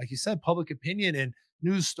 But like you said, public opinion and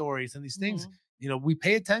news stories and these things, we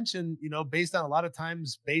pay attention, based on a lot of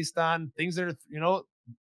times based on things that are,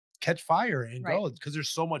 catch fire and go, because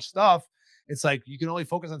there's so much stuff. It's like you can only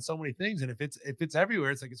focus on so many things, and if it's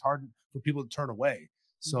everywhere, it's like it's hard for people to turn away.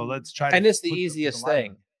 So let's try. And it's the easiest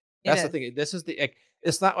thing. That's the thing. This is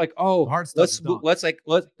it's not like, oh, let's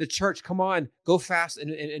let the church come on, go fast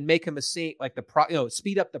and make him a saint. Like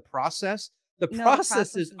speed up the process. The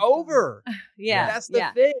process is over. That's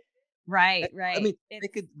the thing. Right. I mean, they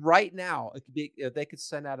could right now. It could be they could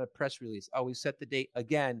send out a press release. Oh, we set the date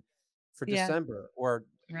again for December or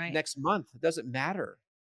next month. It doesn't matter.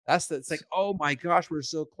 It's like, oh my gosh, we're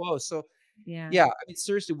so close. So I mean,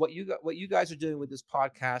 seriously, what you guys are doing with this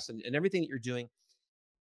podcast and everything that you're doing,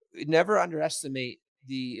 never underestimate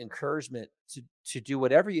the encouragement to do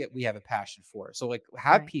whatever we have a passion for. So like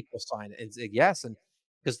have people sign it and say yes. And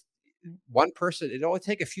because one person, it only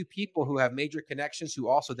take a few people who have major connections who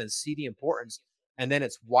also then see the importance, and then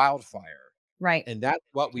it's wildfire. Right. And that's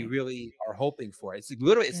what we really are hoping for. It's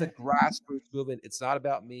literally, it's a grassroots movement. It's not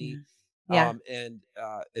about me. Yeah.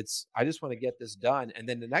 I just want to get this done. And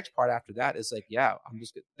then the next part after that is like,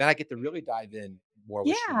 then I get to really dive in more.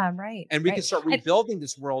 With him. Right. And we can start rebuilding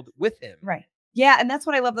this world with him. Right. Yeah. And that's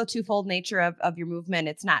what I love, the twofold nature of your movement.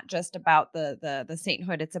 It's not just about the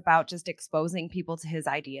sainthood. It's about just exposing people to his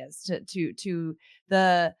ideas, to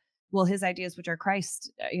his ideas, which are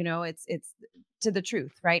Christ, it's to the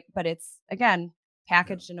truth. Right. But it's, again,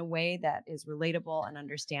 packaged in a way that is relatable and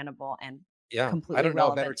understandable and completely I don't know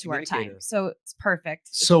relevant to our time. So it's perfect.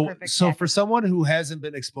 So for someone who hasn't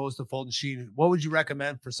been exposed to Fulton Sheen, what would you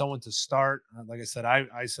recommend for someone to start? Like I said,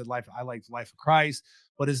 I said I like Life of Christ,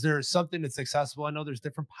 but is there something that's accessible? I know there's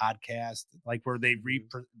different podcasts like where they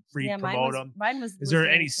promote them. Is there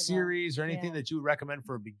any series or anything that you would recommend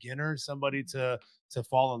for a beginner, somebody to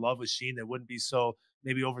fall in love with Sheen that wouldn't be so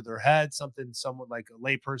maybe over their head, someone like a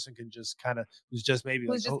lay person can just kind of, who's just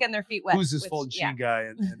getting their feet wet. Who's this Fulton Sheen guy?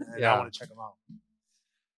 And I want to check him out.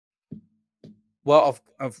 Well,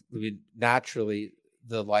 I mean, naturally,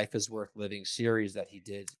 the Life is Worth Living series that he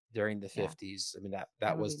did during the Yeah, 50s. I mean, that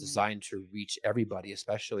that would was be nice. designed to reach everybody,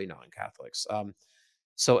 especially non-Catholics.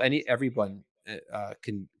 So everyone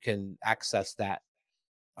can access that.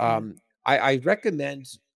 Yeah. I recommend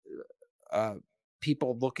uh,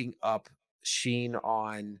 people looking up Sheen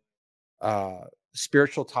on uh,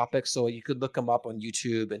 spiritual topics. So you could look them up on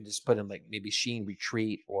YouTube and just put in like maybe Sheen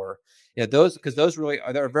Retreat or those, because those really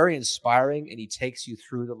are, they're very inspiring, and he takes you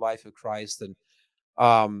through the life of Christ. And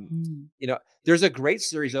um, Mm. there's a great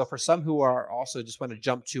series though for some who are also just want to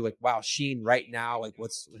jump to like, wow, Sheen right now, like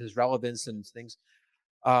what's his relevance and things.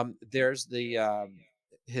 There's the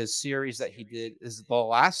his series that he did is the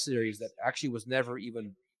last series that actually was never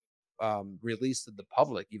even released to the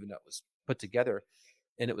public, even though it was put together,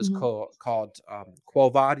 and it was Mhm. called Quo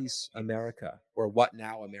Vadis America, or What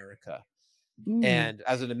Now America. Mm. And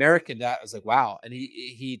as an American, that was like, wow. And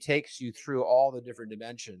he takes you through all the different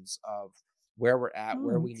dimensions of where we're at,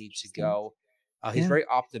 where Oh, we that's need to interesting. go. He's Yeah. very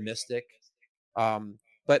optimistic.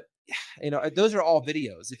 But those are all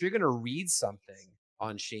videos. If you're going to read something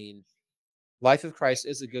on Sheen, Life of Christ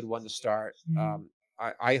is a good one to start. Mm.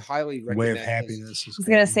 I highly Way of recommend his Happiness is I was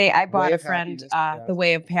good. gonna say I Way bought a of friend Happiness. Yeah, The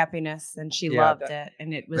Way of Happiness, and she yeah, loved it,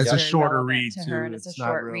 and it was It's a yep. very shorter relevant read to her, and too. it's a It's not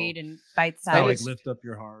short real. read and bite It's not And like sized. Lift Up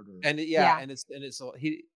Your Heart or. And Yeah.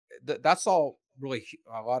 that's all really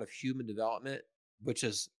a lot of human development, which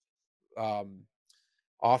is um,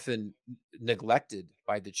 often neglected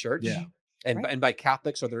by the Yeah. church and Right. by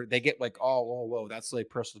Catholics, or they get like, oh, whoa, that's like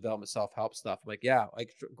personal development, self-help stuff. I'm like, yeah,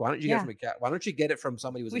 like why don't you get it Yeah. from why don't you get it from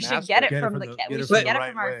somebody who's a We should get master? it Get it from from the the cat. get We it should from the get it right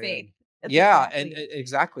from our way. faith. That's Yeah, and exactly.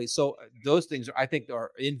 exactly. So those things I think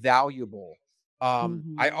are invaluable. I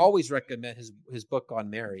Hmm. always recommend his book on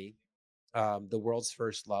Mary, The World's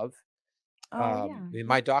First Love. Oh yeah. I mean, Yeah.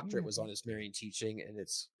 my I doctorate read was on that. his Marian teaching, and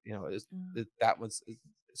it's Mm. that one's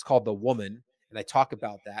it's called The Woman, and I talk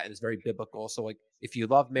about that, and it's very biblical. So like, if you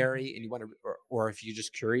love Mhm. Mary and you want to, or if you're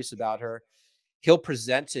just curious about her, he'll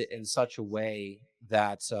present it in such a way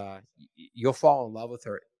that you'll fall in love with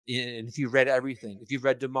her. And if you read everything, if you've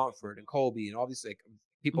read De Montfort and Colby and all these like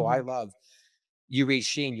people I Mhm. love, you read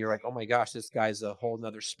Sheen, you're like, oh my gosh, this guy's a whole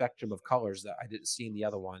nother spectrum of colors that I didn't see in the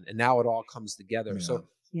other one, and now it all comes together. Yeah. So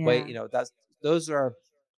wait, Yeah. those are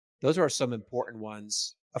those are some important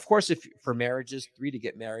ones. Of course, if for marriages, 3 to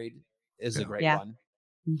Get Married is a Yeah. great Yeah. one.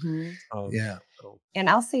 Hmm. Yeah. So And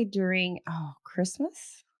I'll say during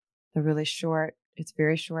Christmas, the really short. It's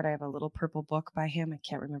very short. I have a little purple book by him. I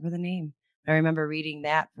can't remember the name. I remember reading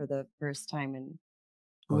that for the first time and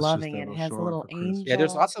Oh, it's just loving that it. It little has a short little for Christmas. yeah,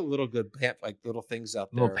 there's angel. lots of little good like little things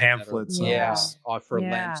out Little there that are pamphlets of Yeah. on for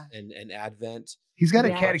Lent Yeah. and Advent. He's got a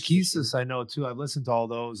Yeah. catechesis I know too. I've listened to all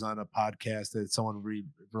those on a podcast that someone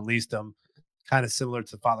released them, kind of similar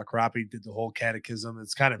to Father Crappy did the whole catechism.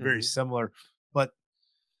 It's kind of very Mhm. similar, but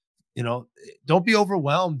don't be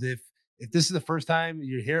overwhelmed if this is the first time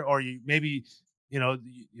you're here, or you maybe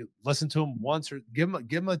you listen to him once, or give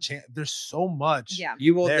him a chance. There's so much Yeah.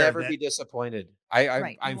 You will there never that be disappointed. Right.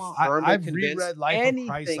 You I'm won't. firmly I've convinced reread Life of Christ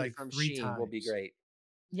anything like from 3 Sheen will be times. great.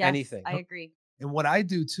 Yes, Anything. I agree. And what I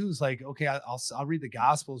do too is like, okay, I'll read the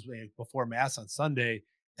Gospels before Mass on Sunday,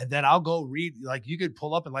 and then I'll go read. Like you could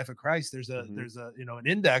pull up in Life of Christ. There's a Mhm. there's a an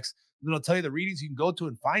index that'll tell you the readings you can go to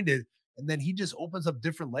and find it, and then he just opens up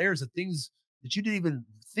different layers of things that you didn't even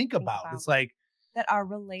think Think about. about It's like, that are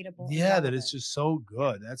relatable and yeah, that relevant. it's just so Yeah.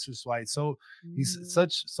 good. That's just why it's so he's Mhm.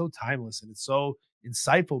 so timeless, and it's so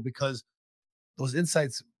insightful because those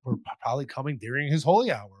insights were probably coming during his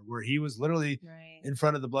holy hour, where he was literally Right. in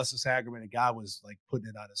front of the Blessed Sacrament, and God was like putting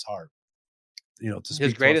it on his heart, to His speak to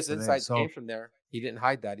us greatest today. insights came So from there. He didn't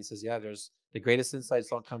hide that. He says, yeah, there's the greatest insights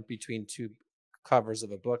don't come between two covers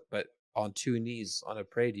of a book, but on 2 knees on a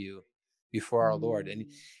pray to you before our Lord. And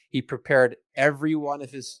Mm. he prepared every one of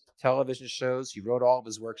his television shows. He wrote all of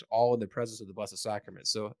his works, all in the presence of the Blessed Sacrament.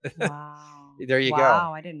 So Wow. there you go.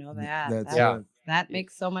 Wow. I didn't know that. that's That Yeah. it. that Y-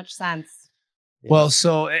 makes so much sense. Yeah. Well,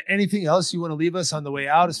 so anything else you want to leave us on the way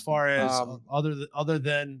out, as far as Um, other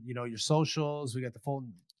than your socials? We got the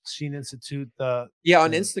Fulton Sheen Institute. yeah, on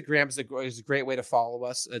The Instagram is a great way to follow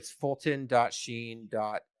us. It's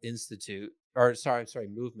fulton.sheen.institute, or sorry,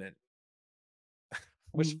 movement.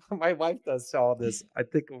 Which Mhm. my wife does all this. I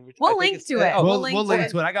think We'll think link it's to it. oh, We'll we'll link to link it.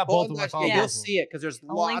 to it. I got both of them. I follow Yeah, Yeah. you'll both of them. see it because there's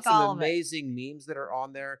I'll link lots of all of it. amazing memes that are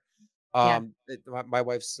on there. Yeah. My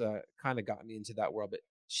wife's kind of got me into that world, but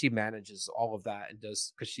she manages all of that and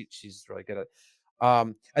does because she's really good at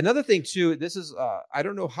it. Another thing too, this is I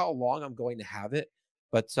don't know how long I'm going to have it,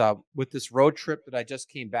 but with this road trip that I just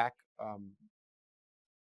came back for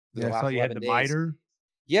Yeah, the I saw last you had 11 the days. miter.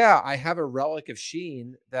 Yeah, I have a relic of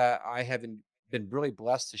Sheen that I have been really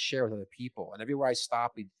blessed to share with other people. And everywhere I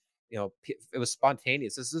stop, it was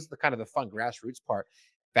spontaneous. This is the kind of the fun grassroots part.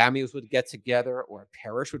 Families would get together, or a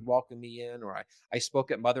parish would welcome me in, or I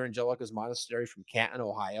spoke at Mother Angelica's Monastery from Canton,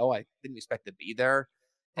 Ohio. I didn't expect to be there.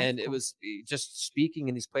 That's And it cool. was just speaking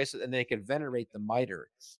in these places, and they could venerate the mitre,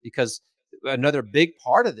 because another big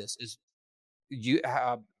part of this is you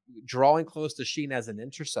drawing close to Sheen as an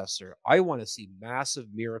intercessor. I want to see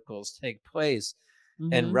massive miracles take place,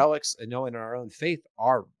 and relics, in our own faith,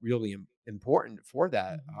 are really important for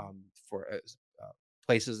that, for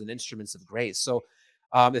places and instruments of grace. So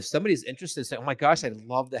if somebody's interested, say, oh my gosh, I'd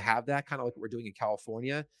love to have that, kind of like what we're doing in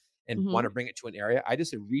California, and want to bring it to an area, I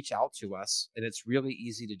just say reach out to us, and it's really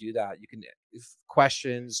easy to do that. You can, if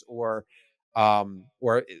questions or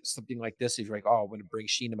something like this, if you're like, oh, I want to bring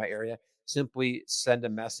Sheen to my area, simply send a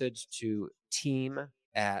message to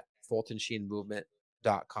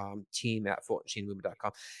team@FultonSheenMovement.com,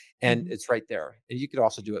 team@FultonSheenMovement.com, and it's right there. And you could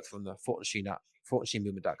also do it from the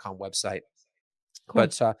FultonSheenMovement.com website. Cool.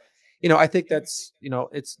 But I think that's,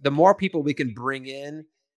 it's the more people we can bring in,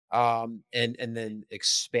 and then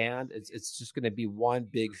expand, it's just going to be one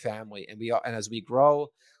big family, and as we grow,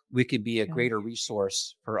 we can be a greater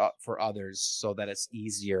resource for others, so that it's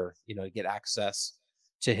easier, to get access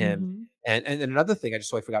to him. And another thing I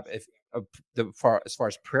just totally forgot, if as far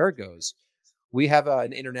as prayer goes, we have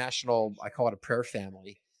an international, I call it a prayer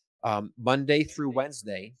family. Monday through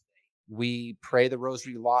Wednesday, we pray the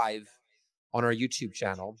Rosary live on our YouTube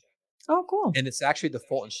channel. Oh, cool. And it's actually the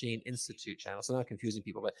Fulton Sheen Institute channel, so not confusing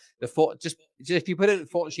people, but just if you put it in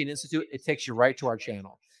Fulton Sheen Institute, it takes you right to our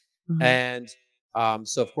channel. And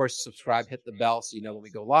so of course, subscribe, hit the bell, so you know when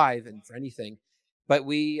we go live and for anything. But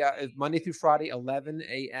we Monday through Friday, 11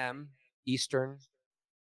 a.m. Eastern,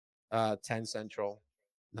 10 Central,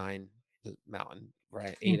 9 Mountain,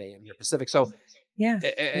 right? 8 a.m. here Pacific. So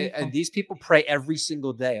and these people pray every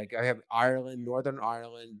single day. Like, I have Ireland, Northern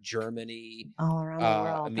Ireland, Germany, all around the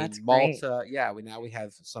world. I mean, That's Malta. great. Yeah, we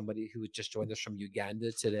have somebody who just joined us from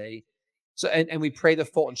Uganda today. So and we pray the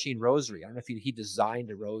Fulton Sheen Rosary. I don't know if he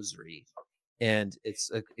designed a rosary, and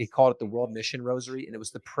he called it the World Mission Rosary, and it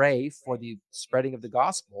was to pray for the spreading of the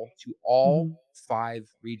gospel to all 5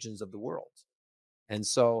 regions of the world. And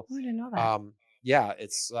so, I didn't know that. yeah,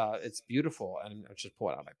 it's beautiful. And I'm just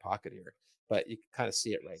pulling it out of my pocket here, but you can kind of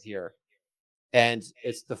see it right here. And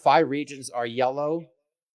it's the 5 regions are yellow.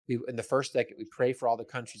 In the first decade, we pray for all the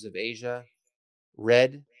countries of Asia.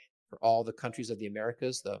 Red for all the countries of the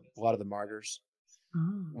Americas, the blood of the martyrs.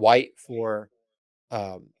 White for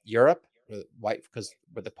Europe, white because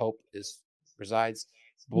where the Pope resides.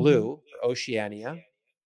 Blue for Oceania,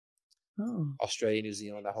 Australia, New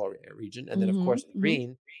Zealand, that whole region, and then of course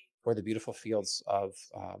green for the beautiful fields of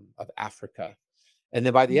Africa. And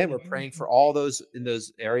then by the end, we're praying for all those in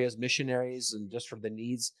those areas, missionaries, and just for the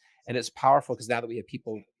needs. And it's powerful because now that we have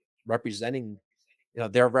people representing,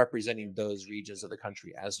 they're representing those regions of the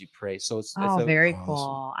country as you pray. So it's very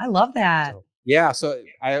cool. I love that. So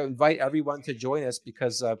I invite everyone to join us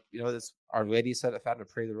because Our Lady said if I had to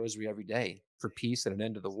pray the Rosary every day for peace and an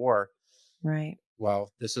end to the war. Right.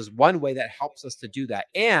 Well, this is one way that helps us to do that,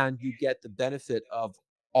 and you get the benefit of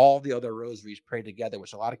all the other rosaries prayed together,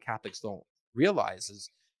 which a lot of Catholics don't realize is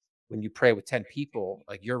when you pray with 10 people,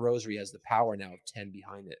 like your rosary has the power now of 10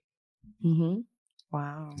 behind it.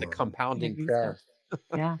 Wow. It's a compounding prayer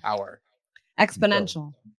power.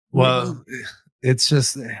 Exponential. Well, it's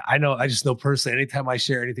just, I just know personally, anytime I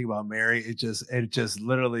share anything about Mary, it just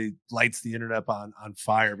literally lights the internet on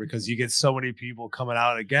fire, because you get so many people coming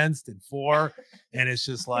out against and for, and it's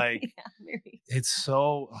just like, it's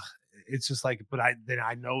just like, but I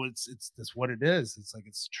know that's what it is. It's like,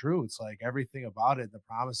 it's true. It's like everything about it, the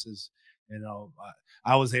promises,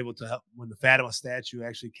 I was able to help when the Fatima statue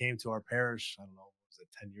actually came to our parish. I don't know, was it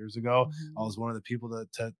 10 years ago? I was one of the people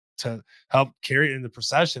to help carry it in the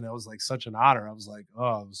procession. It was like such an honor. I was like,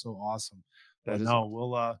 oh, it was so awesome. But no,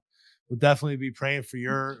 we'll definitely be praying for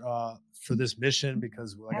for this mission,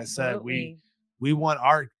 because like I said, we want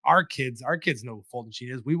our kids know who Fulton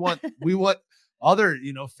Sheen is. We want other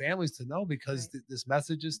families to know, because this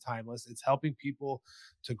message is timeless. It's helping people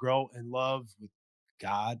to grow in love with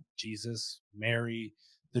God, Jesus, Mary,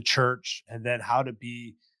 the church, and then how to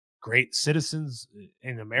be great citizens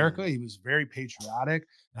in America. He was very patriotic,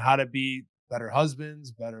 and how to be better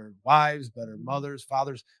husbands, better wives, better mothers,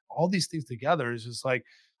 fathers. All these things together is just like,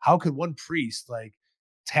 how could one priest like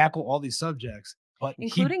tackle all these subjects, but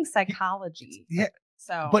including psychology?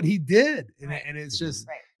 But he did, and it's just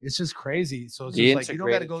it's just crazy. So it's just like, you don't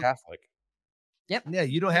got to go Catholic. Yeah,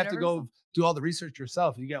 you don't have to go do all the research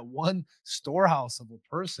yourself. You got one storehouse of a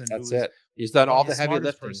person. That's it. He's done all the heavy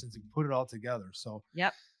lifting. Persons and put it all together. So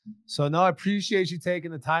Yep. So no, I appreciate you taking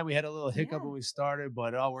the time. We had a little hiccup when we started,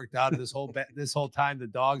 but it all worked out. This whole time, the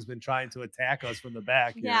dog's been trying to attack us from the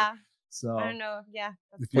back here. Yeah. So I don't know. Yeah.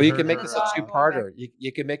 Well, you can make this a two-parter.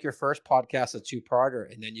 You can make your first podcast a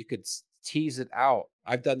two-parter, and then you could tease it out.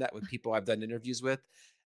 I've done that with people I've done interviews with,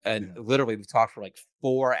 and literally we've talked for like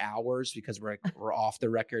 4 hours because we're off the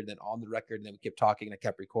record, then on the record, and then we kept talking, and I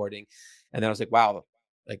kept recording, and then I was like, wow,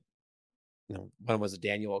 like, one was a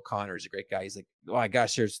Daniel O'Connor. He's a great guy. He's like, oh my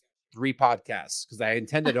gosh, there's 3 podcasts, because I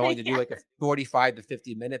intended only to do like a 45 to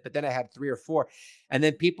 50 minute, but then I had 3 or 4, and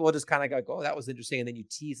then people will just kind of go, oh, that was interesting, and then you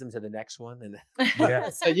tease them to the next one, and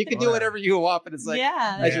so you can do whatever you want, but it's like,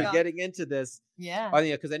 as you're getting into this,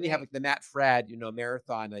 because then you have like the Matt Fradd,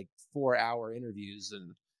 marathon, like 4-hour interviews,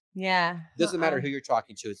 and doesn't matter who you're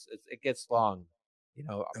talking to, it gets long,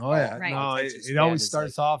 No, it always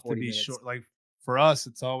starts off to be short. Like for us,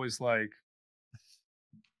 it's always like,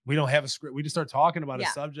 we don't have a script. We just start talking about a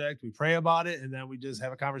subject. We pray about it, and then we just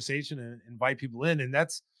have a conversation and invite people in. And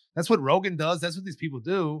that's what Rogan does. That's what these people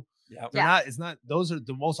do. It's not. Those are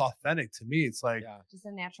the most authentic to me. It's like just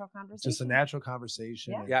a natural conversation. Just a natural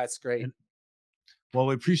conversation. Yeah, it's great. Well,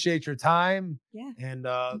 we appreciate your time. Yeah. And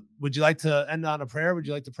would you like to end on a prayer? Would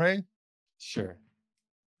you like to pray? Sure.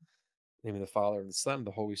 In the name of the Father, and the Son, and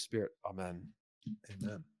the Holy Spirit. Amen.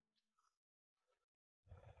 Amen.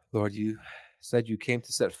 Lord, you said you came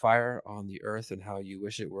to set fire on the earth, and how you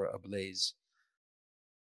wish it were ablaze.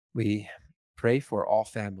 We pray for all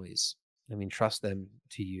families, and we entrust them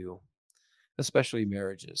to you, especially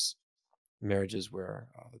marriages where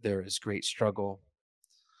there is great struggle,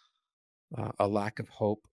 a lack of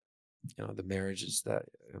hope. The marriages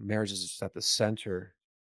is at the center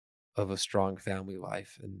of a strong family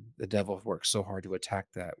life, and the devil works so hard to attack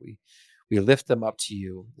that. We lift them up to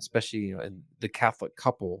you, especially in the Catholic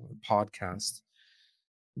Couple podcast,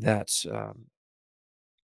 that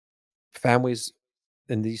families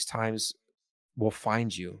in these times will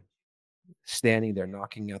find you standing there,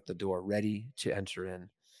 knocking at the door, ready to enter in.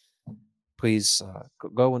 Please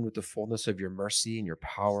go in with the fullness of your mercy and your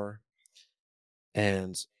power,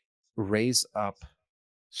 and raise up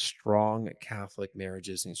strong Catholic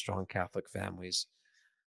marriages and strong Catholic families.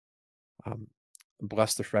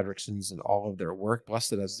 Bless the Fredericksons and all of their work.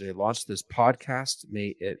 Bless it as they launch this podcast.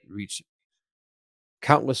 May it reach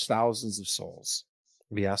countless thousands of souls.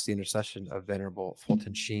 We ask the intercession of Venerable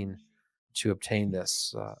Fulton Sheen to obtain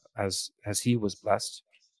this as he was blessed.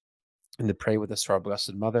 And to pray with us for our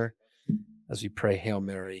Blessed Mother as we pray, Hail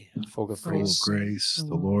Mary, full of grace.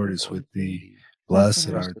 The Lord is with thee.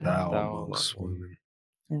 Blessed art thou amongst women,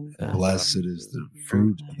 and blessed is the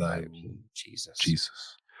fruit of thy womb, Jesus.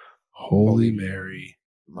 Holy Mary,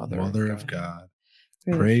 Mother of God,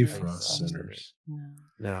 pray for us sinners,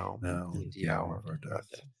 now and the hour of our death.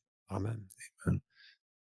 Amen. Amen.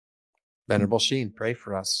 Venerable Sheen, pray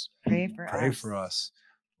for us. Pray for us.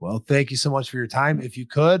 Well, thank you so much for your time. If you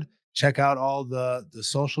could, check out all the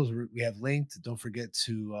socials we have linked. Don't forget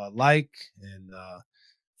to like and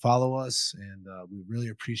follow us. And we really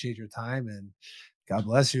appreciate your time. And God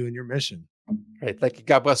bless you in your mission. Great. Thank you.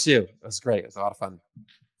 God bless you. It was great. It was a lot of fun.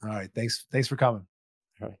 All right. Thanks for coming.